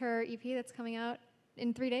produced her EP that's coming out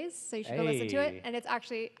in 3 days, so you should go listen to it. And it's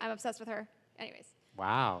actually, I'm obsessed with her. Anyways.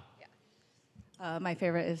 Wow. Yeah. My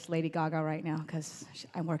favorite is Lady Gaga right now because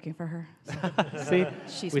I'm working for her. So. See,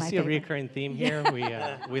 She's we my see favorite. a recurring theme here.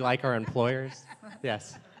 We like our employers.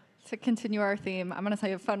 Yes. To continue our theme, I'm going to tell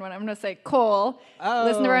you a fun one. I'm going to say Kole. Oh.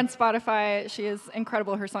 Listen to her on Spotify. She is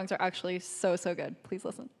incredible. Her songs are actually so, so good. Please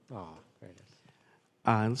listen. Oh, very nice.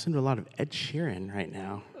 I listen to a lot of Ed Sheeran right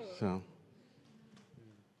now. So.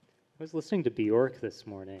 I was listening to Bjork this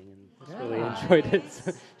morning and just really enjoyed it.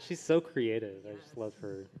 She's so creative. I just love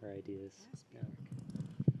her ideas. Yeah.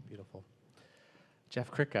 Beautiful. Jeff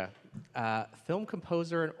Kricka, film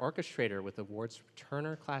composer and orchestrator with awards for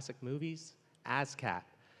Turner Classic Movies, ASCAP,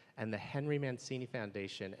 and the Henry Mancini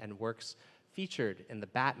Foundation, and works featured in the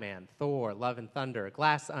Batman, Thor, Love and Thunder,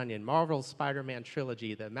 Glass Onion, Marvel's Spider-Man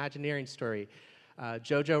trilogy, The Imagineering Story,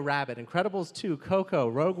 Jojo Rabbit, Incredibles 2, Coco,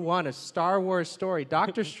 Rogue One, A Star Wars Story,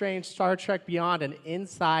 Doctor Strange, Star Trek Beyond, and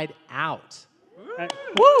Inside Out.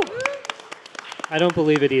 Woo! I don't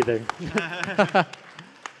believe it either.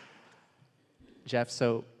 Jeff,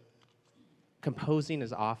 so composing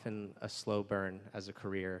is often a slow burn as a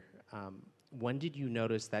career. When did you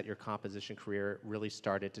notice that your composition career really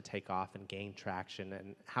started to take off and gain traction,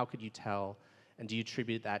 and how could you tell, and do you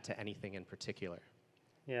attribute that to anything in particular?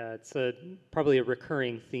 Yeah, it's probably a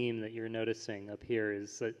recurring theme that you're noticing up here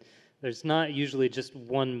is that there's not usually just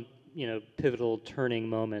one, pivotal turning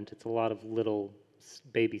moment. It's a lot of little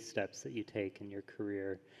baby steps that you take in your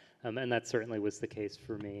career, and that certainly was the case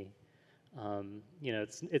for me. You know,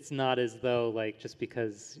 it's not as though like just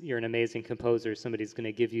because you're an amazing composer, somebody's going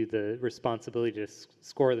to give you the responsibility to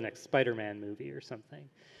score the next Spider-Man movie or something.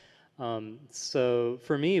 So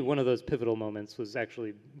for me, one of those pivotal moments was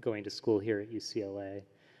actually going to school here at UCLA,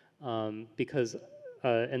 because,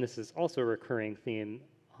 and this is also a recurring theme,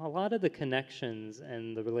 a lot of the connections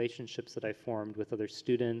and the relationships that I formed with other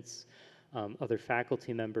students, other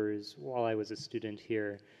faculty members while I was a student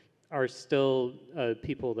here, are still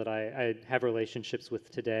people that I have relationships with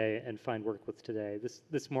today and find work with today.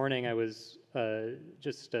 This morning I was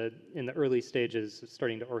just in the early stages of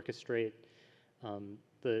starting to orchestrate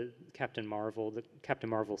the Captain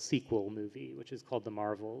Marvel sequel movie, which is called The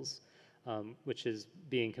Marvels, which is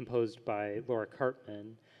being composed by Laura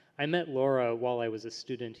Cartman. I met Laura while I was a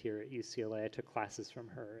student here at UCLA. I took classes from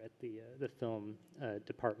her at the film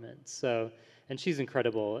department. So, and she's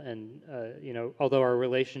incredible. And you know, although our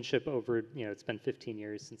relationship over, you know, it's been 15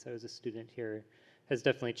 years since I was a student here, has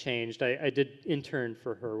definitely changed. I did intern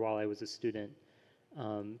for her while I was a student,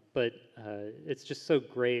 but it's just so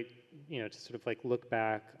great, you know, to sort of like look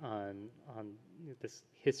back on this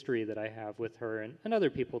history that I have with her and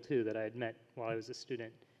other people too that I had met while I was a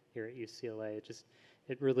student here at UCLA.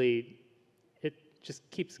 It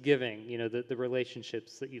just keeps giving, you know, the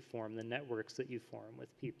relationships that you form, the networks that you form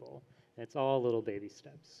with people. And it's all little baby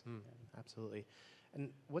steps. Yeah. Absolutely. And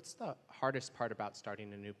what's the hardest part about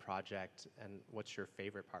starting a new project, and what's your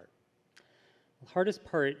favorite part? The hardest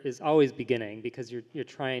part is always beginning, because you're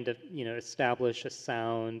trying to, you know, establish a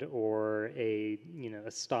sound or a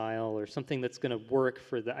style or something that's going to work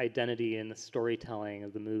for the identity and the storytelling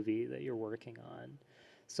of the movie that you're working on.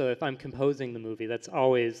 So if I'm composing the movie, that's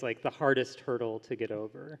always like the hardest hurdle to get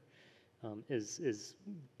over, is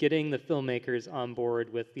getting the filmmakers on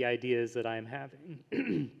board with the ideas that I'm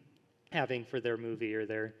having for their movie or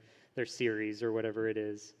their series or whatever it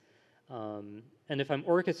is. And if I'm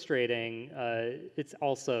orchestrating,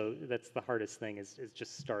 that's the hardest thing, is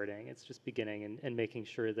just starting. It's just beginning and making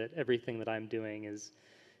sure that everything that I'm doing is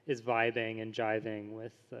vibing and jiving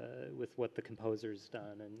with what the composer's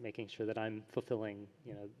done, and making sure that I'm fulfilling,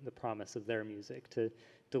 you know, the promise of their music to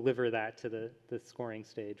deliver that to the scoring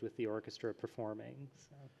stage with the orchestra performing.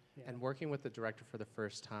 So, yeah. And working with the director for the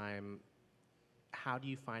first time, how do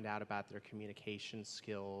you find out about their communication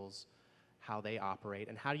skills, how they operate,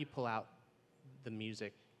 and how do you pull out the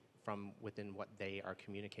music from within what they are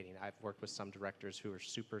communicating? I've worked with some directors who are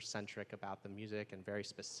super centric about the music and very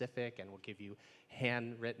specific and will give you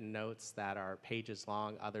handwritten notes that are pages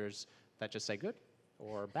long, others that just say good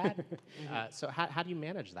or bad. So how do you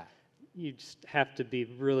manage that? You just have to be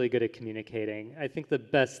really good at communicating. I think the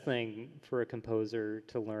best thing for a composer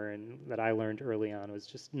to learn, that I learned early on, was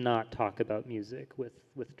just not talk about music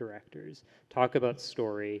with directors. Talk about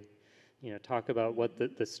story. You know, talk about what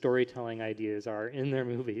the storytelling ideas are in their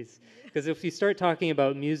movies. Because if you start talking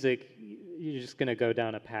about music, you're just going to go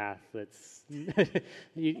down a path that's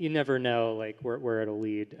you never know, like where it'll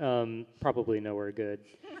lead. Probably nowhere good.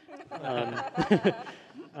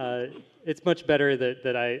 It's much better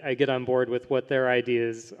that I get on board with what their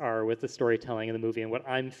ideas are with the storytelling in the movie and what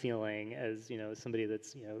I'm feeling as, you know, somebody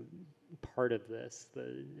that's, you know, part of this,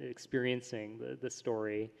 experiencing the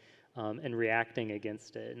story. And reacting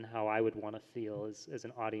against it, and how I would want to feel as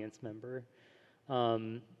an audience member.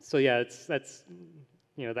 So yeah, that's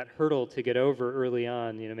you know, that hurdle to get over early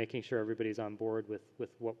on. You know, making sure everybody's on board with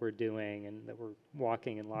what we're doing and that we're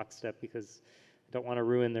walking in lockstep, because I don't want to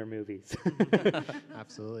ruin their movies.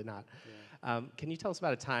 Absolutely not. Yeah. Can you tell us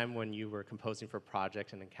about a time when you were composing for a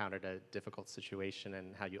project and encountered a difficult situation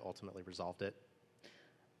and how you ultimately resolved it?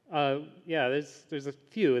 Yeah, there's a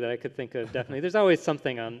few that I could think of, definitely. There's always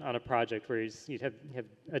something on a project where you have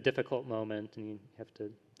a difficult moment and you have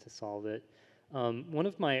to solve it. One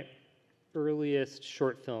of my earliest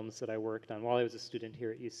short films that I worked on while I was a student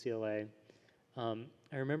here at UCLA,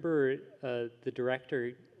 I remember the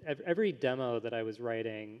director, every demo that I was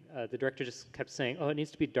writing, the director just kept saying, oh, it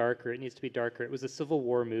needs to be darker, it needs to be darker. It was a Civil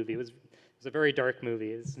War movie. It was a very dark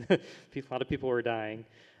movie. A lot of people were dying.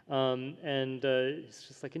 And it's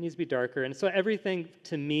just like, it needs to be darker. And so everything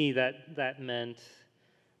to me that meant,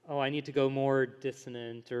 oh, I need to go more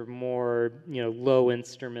dissonant or more, you know, low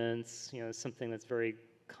instruments, you know, something that's very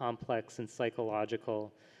complex and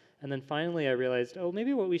psychological. And then finally I realized, oh,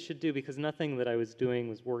 maybe what we should do, because nothing that I was doing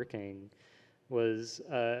was working, was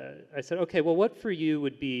I said, okay, well, what for you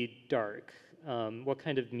would be dark? What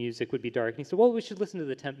kind of music would be dark? And he said, well, we should listen to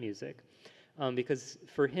the temp music. Because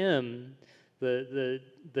for him, the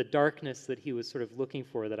darkness that he was sort of looking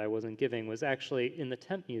for that I wasn't giving was actually in the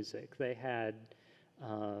temp music. They had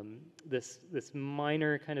this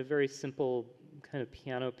minor, kind of very simple kind of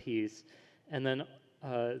piano piece, and then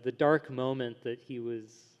the dark moment that he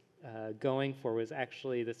was going for was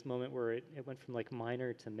actually this moment where it went from like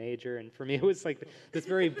minor to major, and for me it was like this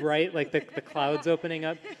very bright, like the clouds opening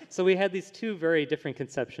up. So we had these two very different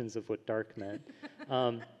conceptions of what dark meant.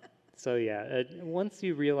 So yeah, once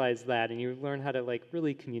you realize that and you learn how to like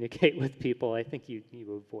really communicate with people, I think you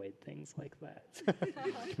avoid things like that.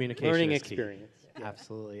 Communication Learning is key. experience. Yeah.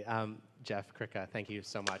 Absolutely. Jeff Krika, thank you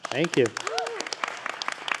so much. Thank you.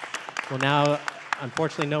 Well, now,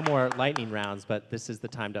 unfortunately, no more lightning rounds, but this is the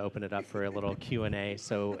time to open it up for a little Q&A.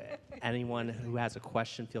 So anyone who has a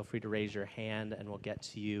question, feel free to raise your hand, and we'll get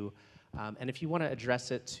to you. And if you want to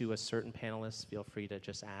address it to a certain panelist, feel free to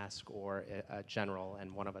just ask, or a general,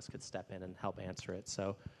 and one of us could step in and help answer it.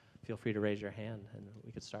 So feel free to raise your hand, and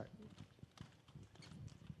we could start.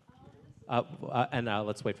 And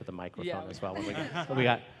let's wait for the microphone as well.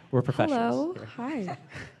 We're professionals. Hello, hi.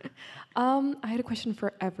 I had a question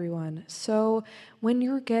for everyone. So when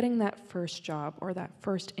you're getting that first job or that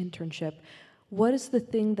first internship, what is the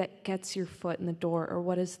thing that gets your foot in the door, or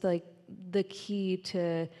what is the key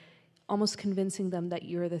to almost convincing them that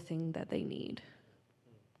you're the thing that they need?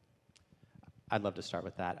 I'd love to start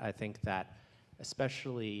with that. I think that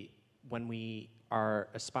especially when we are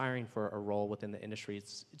aspiring for a role within the industry,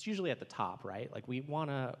 it's usually at the top, right? Like, we want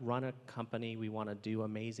to run a company, we want to do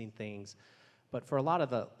amazing things, but for a lot of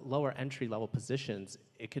the lower entry-level positions,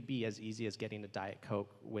 it could be as easy as getting a Diet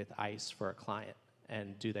Coke with ice for a client.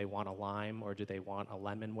 And do they want a lime, or do they want a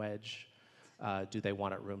lemon wedge? Do they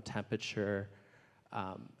want it room temperature?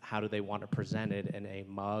 How do they want it presented, in a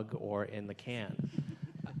mug or in the can?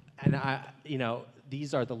 And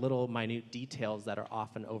these are the little minute details that are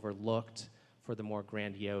often overlooked for the more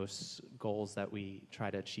grandiose goals that we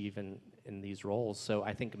try to achieve in these roles. So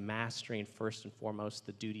I think mastering first and foremost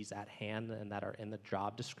the duties at hand and that are in the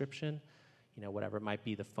job description, whatever it might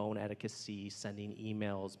be, the phone etiquette, sending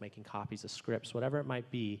emails, making copies of scripts, whatever it might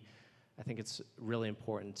be, I think it's really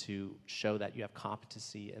important to show that you have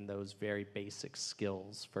competency in those very basic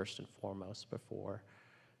skills first and foremost before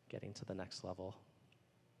getting to the next level.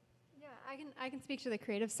 Yeah, I can speak to the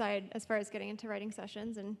creative side as far as getting into writing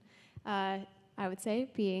sessions, and I would say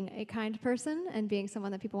being a kind person and being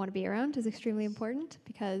someone that people want to be around is extremely important,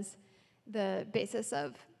 because the basis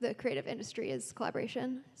of the creative industry is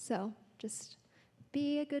collaboration. So just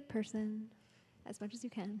be a good person as much as you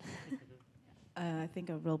can. I think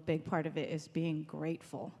a real big part of it is being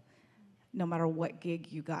grateful, no matter what gig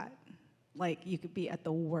you got. Like, you could be at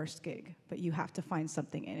the worst gig, but you have to find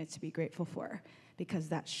something in it to be grateful for, because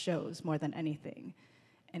that shows more than anything.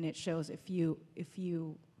 And it shows if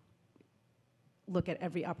you look at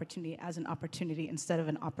every opportunity as an opportunity instead of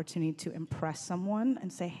an opportunity to impress someone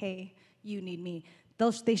and say, hey, you need me.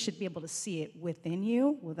 They should be able to see it within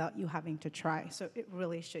you without you having to try. So it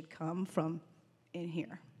really should come from in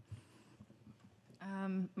here.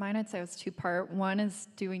 Mine, I'd say, was two-part. One is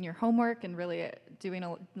doing your homework and really doing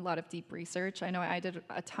a lot of deep research. I know I did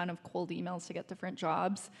a ton of cold emails to get different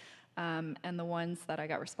jobs, and the ones that I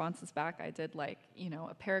got responses back, I did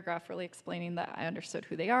a paragraph really explaining that I understood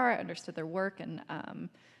who they are, I understood their work, and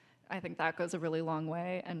I think that goes a really long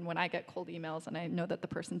way. And when I get cold emails and I know that the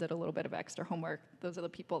person did a little bit of extra homework, those are the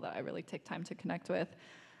people that I really take time to connect with.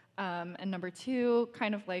 And number two,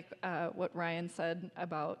 kind of like what Ryan said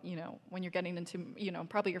about, when you're getting into,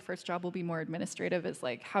 probably your first job will be more administrative, is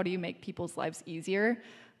like, how do you make people's lives easier?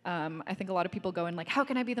 I think a lot of people go in like, how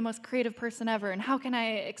can I be the most creative person ever? And how can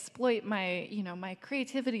I exploit my, my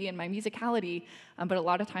creativity and my musicality? But a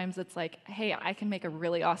lot of times it's like, hey, I can make a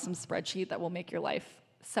really awesome spreadsheet that will make your life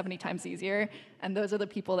 70 times easier. And those are the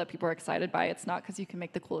people that people are excited by. It's not because you can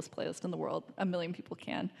make the coolest playlist in the world. A million people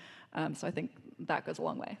can. So I think that goes a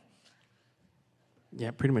long way.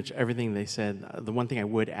 Yeah, pretty much everything they said. The one thing I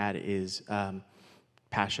would add is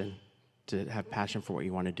passion, to have passion for what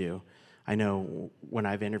you want to do. I know when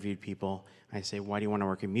I've interviewed people, I say, why do you want to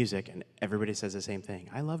work in music? And everybody says the same thing.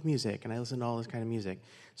 I love music, and I listen to all this kind of music.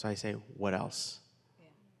 So I say, what else? Yeah.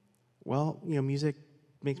 Well, music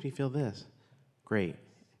makes me feel this. Great.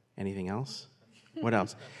 Anything else? What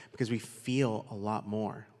else? Because we feel a lot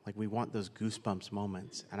more. Like, we want those goosebumps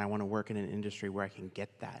moments, and I want to work in an industry where I can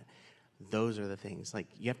get that. Those are the things. Like,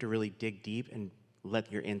 you have to really dig deep and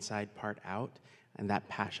let your inside part out, and that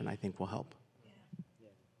passion, I think, will help.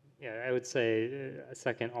 Yeah, I would say,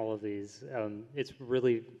 second all of these. It's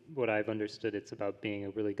really what I've understood. It's about being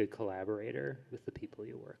a really good collaborator with the people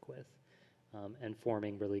you work with, and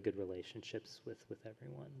forming really good relationships with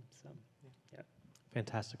everyone. So, yeah.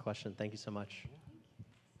 Fantastic question. Thank you so much.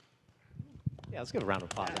 Yeah, let's give a round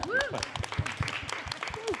of applause.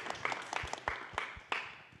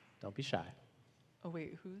 Don't be shy. Oh,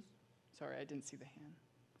 wait, who's? Sorry, I didn't see the hand.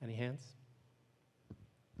 Any hands?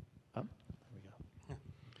 Oh, there we go.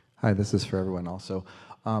 Hi, this is for everyone also.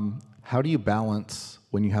 How do you balance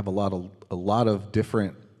when you have a lot of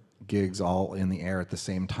different gigs all in the air at the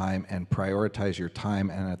same time and prioritize your time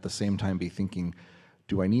and at the same time be thinking,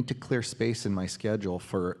 do I need to clear space in my schedule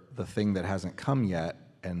for the thing that hasn't come yet,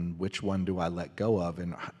 and which one do I let go of,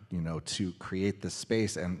 and to create this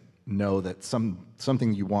space and know that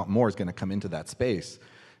something you want more is going to come into that space?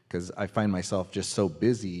 Because I find myself just so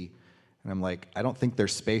busy and I'm like, I don't think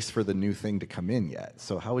there's space for the new thing to come in yet.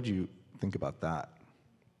 So how would you think about that?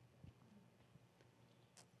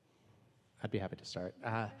 I'd be happy to start.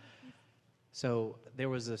 So there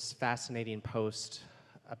was this fascinating post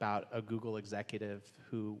about a Google executive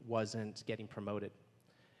who wasn't getting promoted.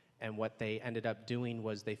 And what they ended up doing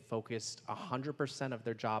was they focused 100% of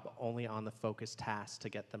their job only on the focused tasks to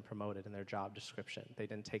get them promoted in their job description. They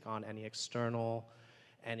didn't take on any external,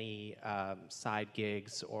 any side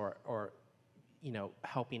gigs or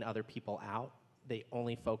helping other people out. They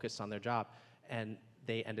only focused on their job. And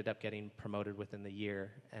they ended up getting promoted within the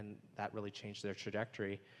year, and that really changed their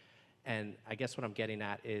trajectory. And I guess what I'm getting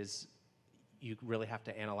at is you really have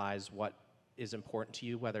to analyze what is important to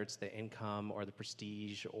you, whether it's the income or the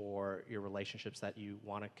prestige or your relationships that you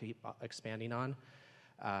want to keep expanding on,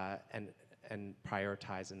 and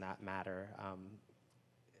prioritize in that matter.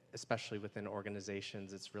 Especially within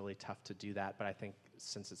organizations, it's really tough to do that, but I think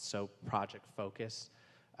since it's so project focused,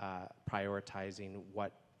 prioritizing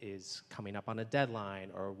what is coming up on a deadline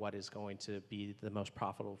or what is going to be the most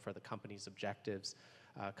profitable for the company's objectives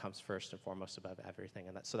comes first and foremost above everything.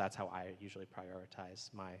 And so that's how I usually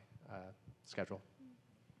prioritize my schedule.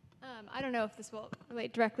 I don't know if this will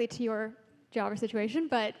relate directly to your job or situation,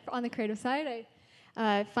 but on the creative side,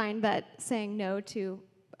 I find that saying no to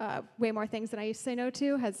way more things than I used to say no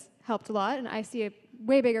to has helped a lot, and I see a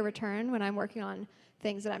way bigger return when I'm working on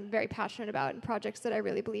things that I'm very passionate about and projects that I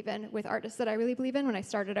really believe in with artists that I really believe in. When I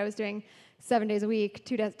started, I was doing 7 days a week,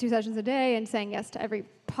 two sessions a day, and saying yes to every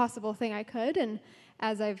possible thing I could. And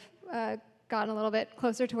as I've gotten a little bit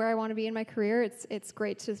closer to where I want to be in my career, it's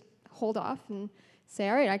great to hold off and say,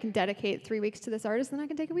 all right, I can dedicate 3 weeks to this artist, then I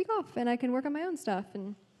can take a week off, and I can work on my own stuff.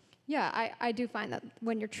 And yeah, I do find that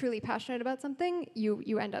when you're truly passionate about something,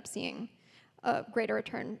 you end up seeing a greater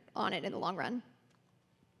return on it in the long run.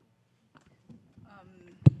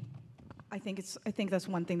 I think that's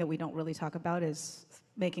one thing that we don't really talk about is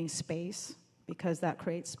making space, because that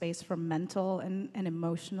creates space for mental and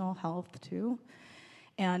emotional health too.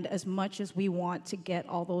 And as much as we want to get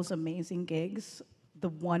all those amazing gigs, the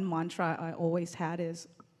one mantra I always had is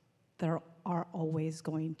there are always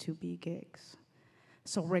going to be gigs.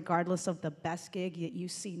 So regardless of the best gig that you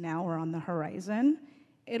see now or on the horizon,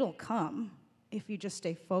 it'll come if you just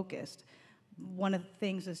stay focused. One of the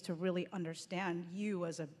things is to really understand you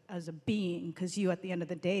as a being, because you, at the end of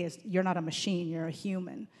the day, you're not a machine, you're a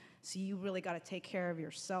human. So you really got to take care of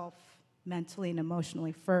yourself mentally and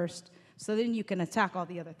emotionally first, so then you can attack all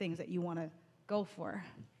the other things that you want to go for.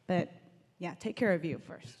 But yeah, take care of you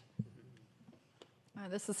first.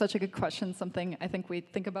 This is such a good question, something I think we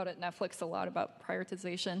think about at Netflix a lot about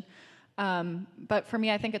prioritization. But for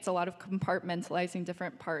me, I think it's a lot of compartmentalizing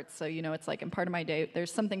different parts. So, it's like in part of my day,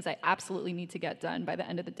 there's some things I absolutely need to get done by the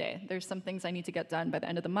end of the day. There's some things I need to get done by the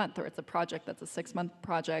end of the month, or it's a project that's a 6-month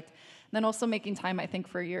project. And then also making time, I think,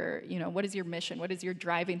 for your, what is your mission? What is your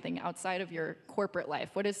driving thing outside of your corporate life?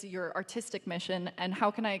 What is your artistic mission? And how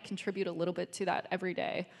can I contribute a little bit to that every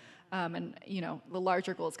day? And, the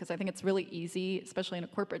larger goals, because I think it's really easy, especially in a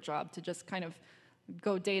corporate job, to just kind of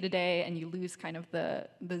go day to day, and you lose kind of the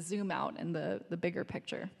zoom out and the bigger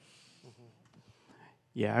picture.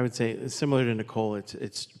 Yeah, I would say similar to Nicole,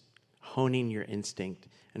 it's honing your instinct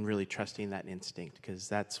and really trusting that instinct, because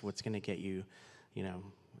that's what's going to get you,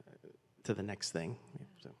 to the next thing.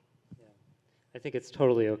 So. Yeah. I think it's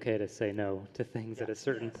totally okay to say no to things at a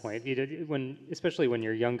certain point. Especially when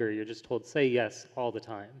you're younger, you're just told say yes all the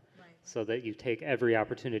time, so that you take every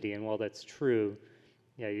opportunity. And while that's true,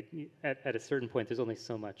 at a certain point, there's only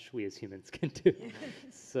so much we as humans can do.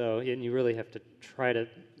 So, and you really have to try to,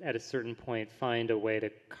 at a certain point, find a way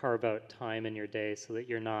to carve out time in your day so that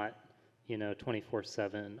you're not,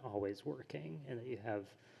 24/7 always working, and that you have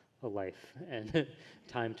a life and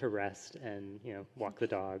time to rest and, walk the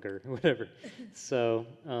dog or whatever. So,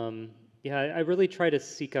 I really try to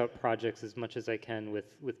seek out projects as much as I can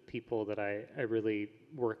with people that I really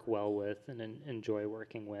work well with and enjoy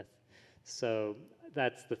working with. So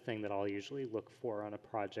that's the thing that I'll usually look for on a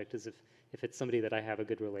project, is if it's somebody that I have a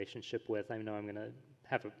good relationship with, I know I'm going to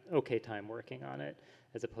have an okay time working on it,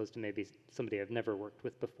 as opposed to maybe somebody I've never worked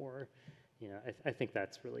with before. you know, I think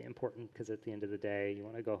that's really important because at the end of the day, you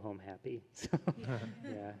want to go home happy. So,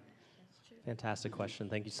 yeah. Fantastic question.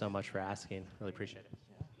 Thank you so much for asking. Really appreciate it.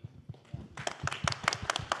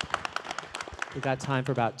 We've got time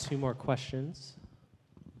for about 2 more questions.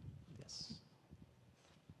 Yes.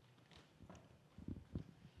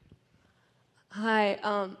 Hi.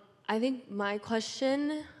 I think my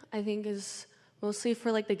question, is mostly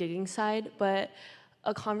for like the gigging side, but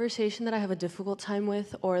a conversation that I have a difficult time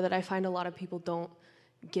with, or that I find a lot of people don't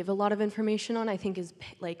give a lot of information on, I think is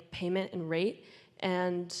like payment and rate.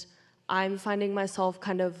 And I'm finding myself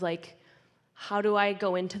kind of like, how do I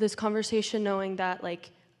go into this conversation knowing that like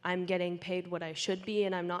I'm getting paid what I should be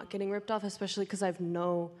and I'm not getting ripped off, especially because I have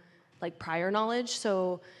no like prior knowledge.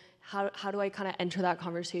 So how do I kind of enter that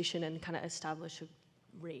conversation and kind of establish a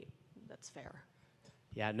rate that's fair?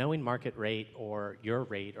 Yeah, knowing market rate or your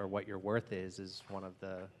rate or what your worth is one of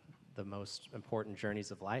the most important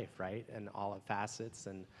journeys of life, right? And all of facets,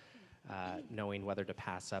 and knowing whether to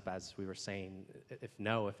pass up, as we were saying,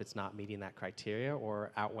 if it's not meeting that criteria,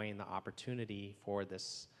 or outweighing the opportunity for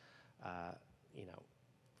this,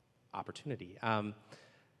 opportunity.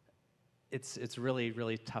 It's really,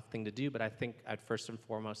 really tough thing to do, but I think I'd first and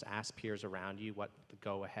foremost ask peers around you what the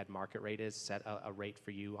go-ahead market rate is, set a rate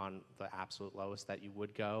for you on the absolute lowest that you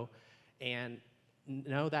would go, and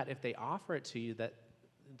know that if they offer it to you, that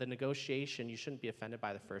the negotiation, you shouldn't be offended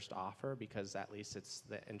by the first offer, because at least it's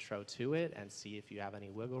the intro to it, and see if you have any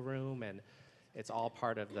wiggle room, and it's all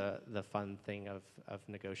part of the fun thing of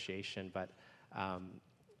negotiation. But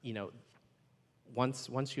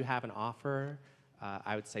once you have an offer,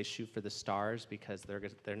 I would say shoot for the stars, because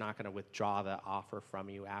they're not going to withdraw the offer from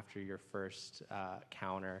you after your first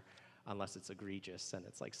counter, unless it's egregious and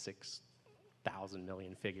it's like 6,000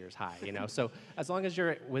 million figures high. So as long as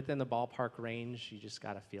you're within the ballpark range, you just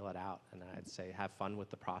got to feel it out. And I'd say have fun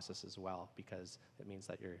with the process as well, because it means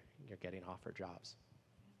that you're getting offered jobs.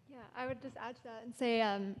 Yeah, I would just add to that and say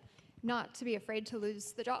not to be afraid to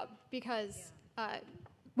lose the job, because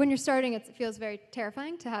when you're starting, it feels very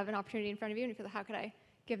terrifying to have an opportunity in front of you, and you feel like, how could I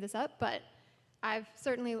give this up? But I've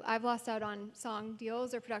lost out on song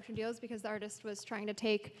deals or production deals because the artist was trying to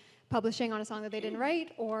take publishing on a song that they didn't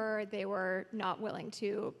write, or they were not willing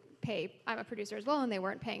to pay. I'm a producer as well, and they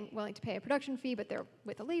weren't willing to pay a production fee, but they're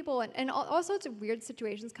with a label, and all sorts of weird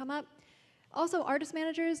situations come up. Also, artist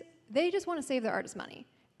managers, they just want to save their artist money.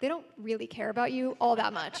 They don't really care about you all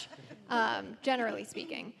that much, generally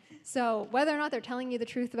speaking. So whether or not they're telling you the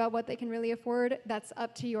truth about what they can really afford, that's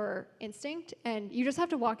up to your instinct, and you just have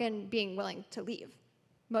to walk in being willing to leave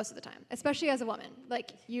most of the time, especially as a woman.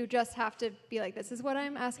 Like, you just have to be like, this is what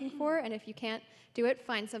I'm asking for, and if you can't do it,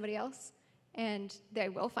 find somebody else, and they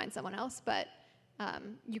will find someone else, but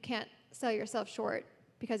you can't sell yourself short,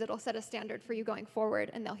 because it'll set a standard for you going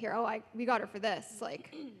forward, and they'll hear, we got her for this,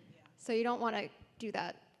 so you don't want to do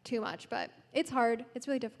that too much, but it's hard. It's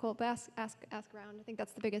really difficult, but ask around. I think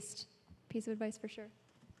that's the biggest piece of advice for sure.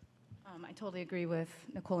 I totally agree with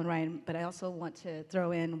Nicole and Ryan, but I also want to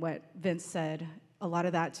throw in what Vince said. A lot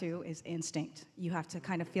of that, too, is instinct. You have to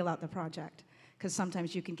kind of feel out the project, because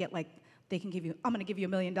sometimes you can get they can give you, I'm going to give you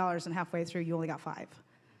 $1 million, and halfway through you only got 5.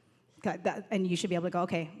 And you should be able to go,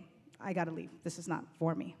 okay, I got to leave. This is not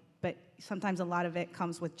for me. But sometimes a lot of it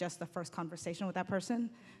comes with just the first conversation with that person,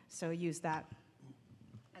 so use that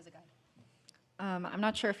as a guide. I'm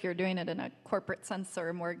not sure if you're doing it in a corporate sense or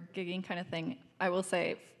a more gigging kind of thing. I will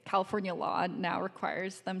say California law now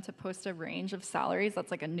requires them to post a range of salaries. That's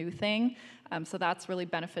like a new thing. So that's really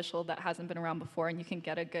beneficial. That hasn't been around before, and you can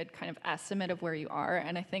get a good kind of estimate of where you are.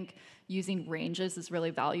 And I think using ranges is really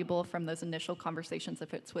valuable from those initial conversations,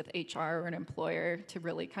 if it's with HR or an employer, to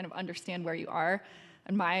really kind of understand where you are.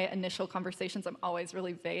 In my initial conversations, I'm always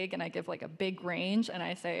really vague, and I give like a big range, and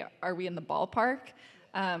I say, are we in the ballpark?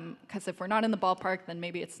 Because if we're not in the ballpark, then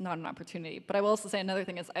maybe it's not an opportunity. But I will also say another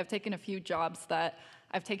thing is I've taken a few jobs that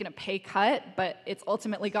I've taken a pay cut, but it's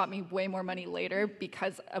ultimately got me way more money later,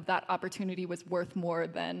 because of that opportunity was worth more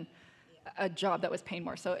than a job that was paying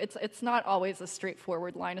more. So it's not always a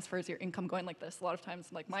straightforward line as far as your income going like this. A lot of times,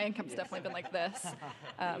 like, my income's definitely been like this.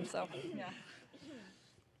 So, yeah.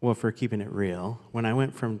 Well, for keeping it real, when I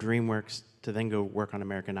went from DreamWorks to then go work on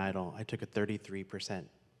American Idol, I took a 33%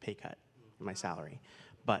 pay cut in my salary.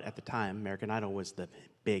 But at the time, American Idol was the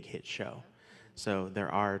big hit show. So there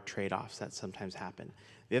are trade-offs that sometimes happen.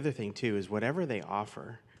 The other thing, too, is whatever they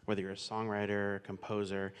offer, whether you're a songwriter, a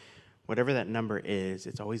composer, whatever that number is,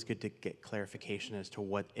 it's always good to get clarification as to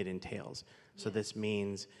what it entails. So this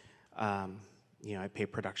means, I pay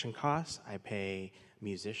production costs, I pay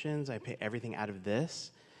musicians, I pay everything out of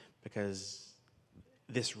this, because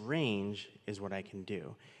this range is what I can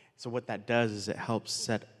do. So what that does is it helps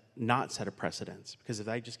not set a precedence. Because if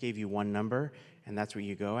I just gave you one number and that's where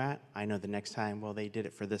you go at, I know the next time, well, they did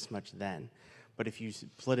it for this much then. But if you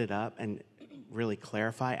split it up and really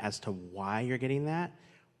clarify as to why you're getting that,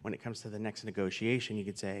 when it comes to the next negotiation, you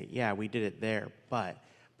could say, yeah, we did it there, but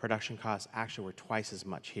production costs actually were twice as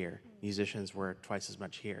much here. Musicians were twice as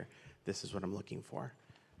much here. This is what I'm looking for.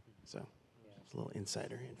 So it's a little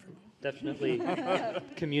insider information. Definitely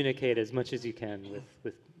communicate as much as you can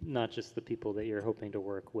with not just the people that you're hoping to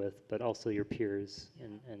work with, but also your peers,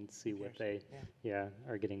 and see what they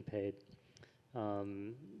are getting paid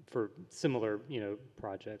for similar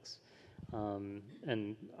projects.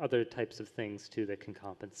 And other types of things too that can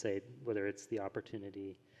compensate, whether it's the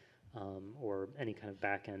opportunity or any kind of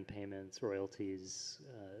back-end payments, royalties,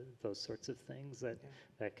 those sorts of things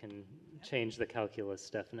that can change the calculus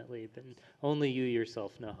definitely. But only you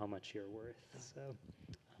yourself know how much you're worth. So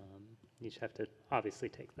you just have to obviously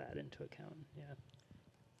take that into account. Yeah.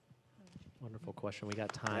 Wonderful question. We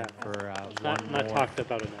got time for not more. talked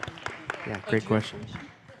about enough. Yeah, great question.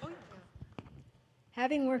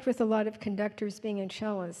 Having worked with a lot of conductors being a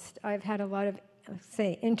cellist, I've had a lot of,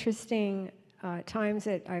 say, interesting times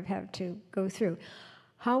that I've had to go through.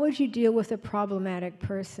 How would you deal with a problematic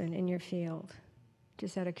person in your field?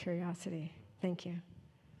 Just out of curiosity. Thank you.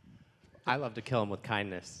 I love to kill them with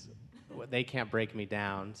kindness. They can't break me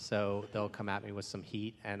down, so they'll come at me with some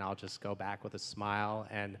heat, and I'll just go back with a smile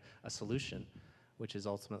and a solution, which is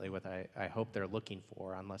ultimately what I hope they're looking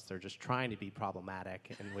for, unless they're just trying to be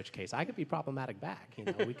problematic, in which case I could be problematic back.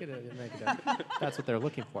 We could make it that's what they're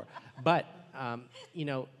looking for. But,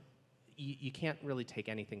 you can't really take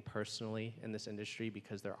anything personally in this industry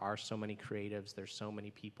because there are so many creatives, there's so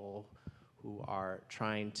many people who are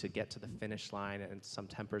trying to get to the finish line, and some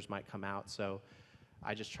tempers might come out. So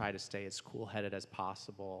I just try to stay as cool-headed as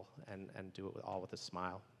possible and do it all with a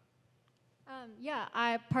smile.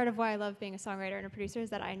 Part of why I love being a songwriter and a producer is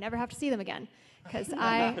that I never have to see them again because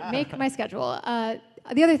I make my schedule.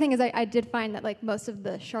 The other thing is I did find that most of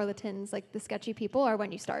the charlatans, the sketchy people, are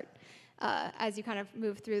when you start. As you kind of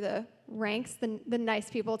move through the ranks, the nice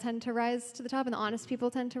people tend to rise to the top and the honest people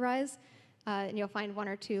tend to rise. And you'll find one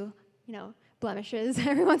or two, blemishes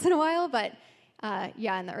every once in a while. But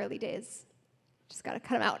in the early days, just got to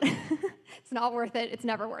cut them out. It's not worth it. It's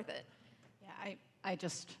never worth it. Yeah, I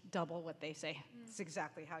just double what they say. It's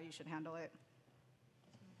exactly how you should handle it.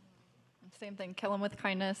 Same thing, kill them with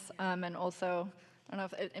kindness. And also, I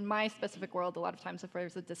don't know if in my specific world, a lot of times if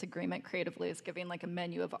there's a disagreement creatively, is giving a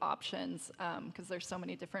menu of options, because there's so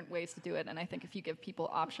many different ways to do it. And I think if you give people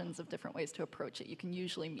options of different ways to approach it, you can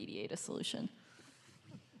usually mediate a solution.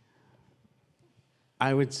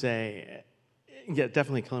 I would say,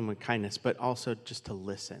 definitely kill them with kindness, but also just to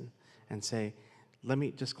listen and say, let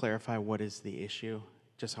me just clarify what is the issue.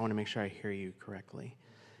 Just I want to make sure I hear you correctly,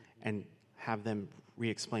 and have them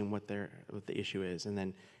re-explain what the issue is, and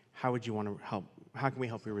then how would you want to help? How can we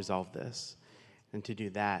help you resolve this? And to do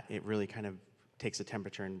that, it really kind of takes a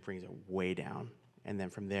temperature and brings it way down, and then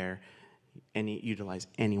from there, utilize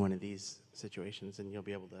any one of these situations, and you'll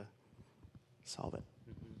be able to solve it.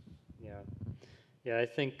 Mm-hmm. Yeah. Yeah, I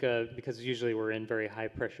think because usually we're in very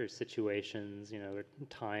high-pressure situations,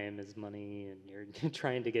 time is money, and you're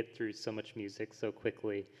trying to get through so much music so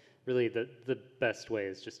quickly. Really, the best way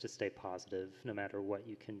is just to stay positive, no matter what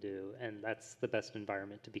you can do, and that's the best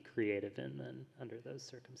environment to be creative in then, under those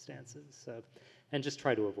circumstances. So, and just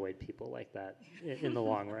try to avoid people like that in the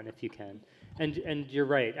long run if you can. And you're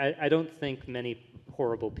right. I don't think many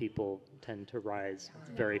horrible people tend to rise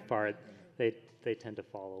very far. They tend to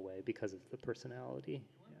fall away because of the personality.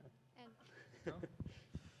 Yeah.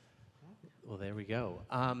 Well, there we go.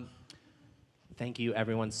 Thank you,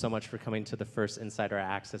 everyone, so much for coming to the first Insider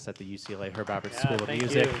Access at the UCLA Herb Alpert School of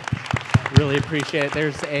Music. Really appreciate it.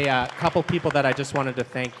 There's a couple people that I just wanted to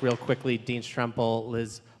thank real quickly: Dean Strempel,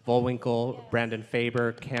 Liz Volwinkle, Brandon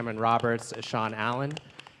Faber, Cameron Roberts, Sean Allen,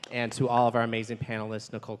 and to all of our amazing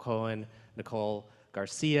panelists: Nicole Cohen, Nicole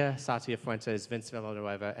Garcia, Satya Fuentes, Vince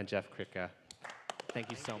Villanueva, and Jeff Kritka. Thank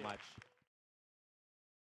you so much.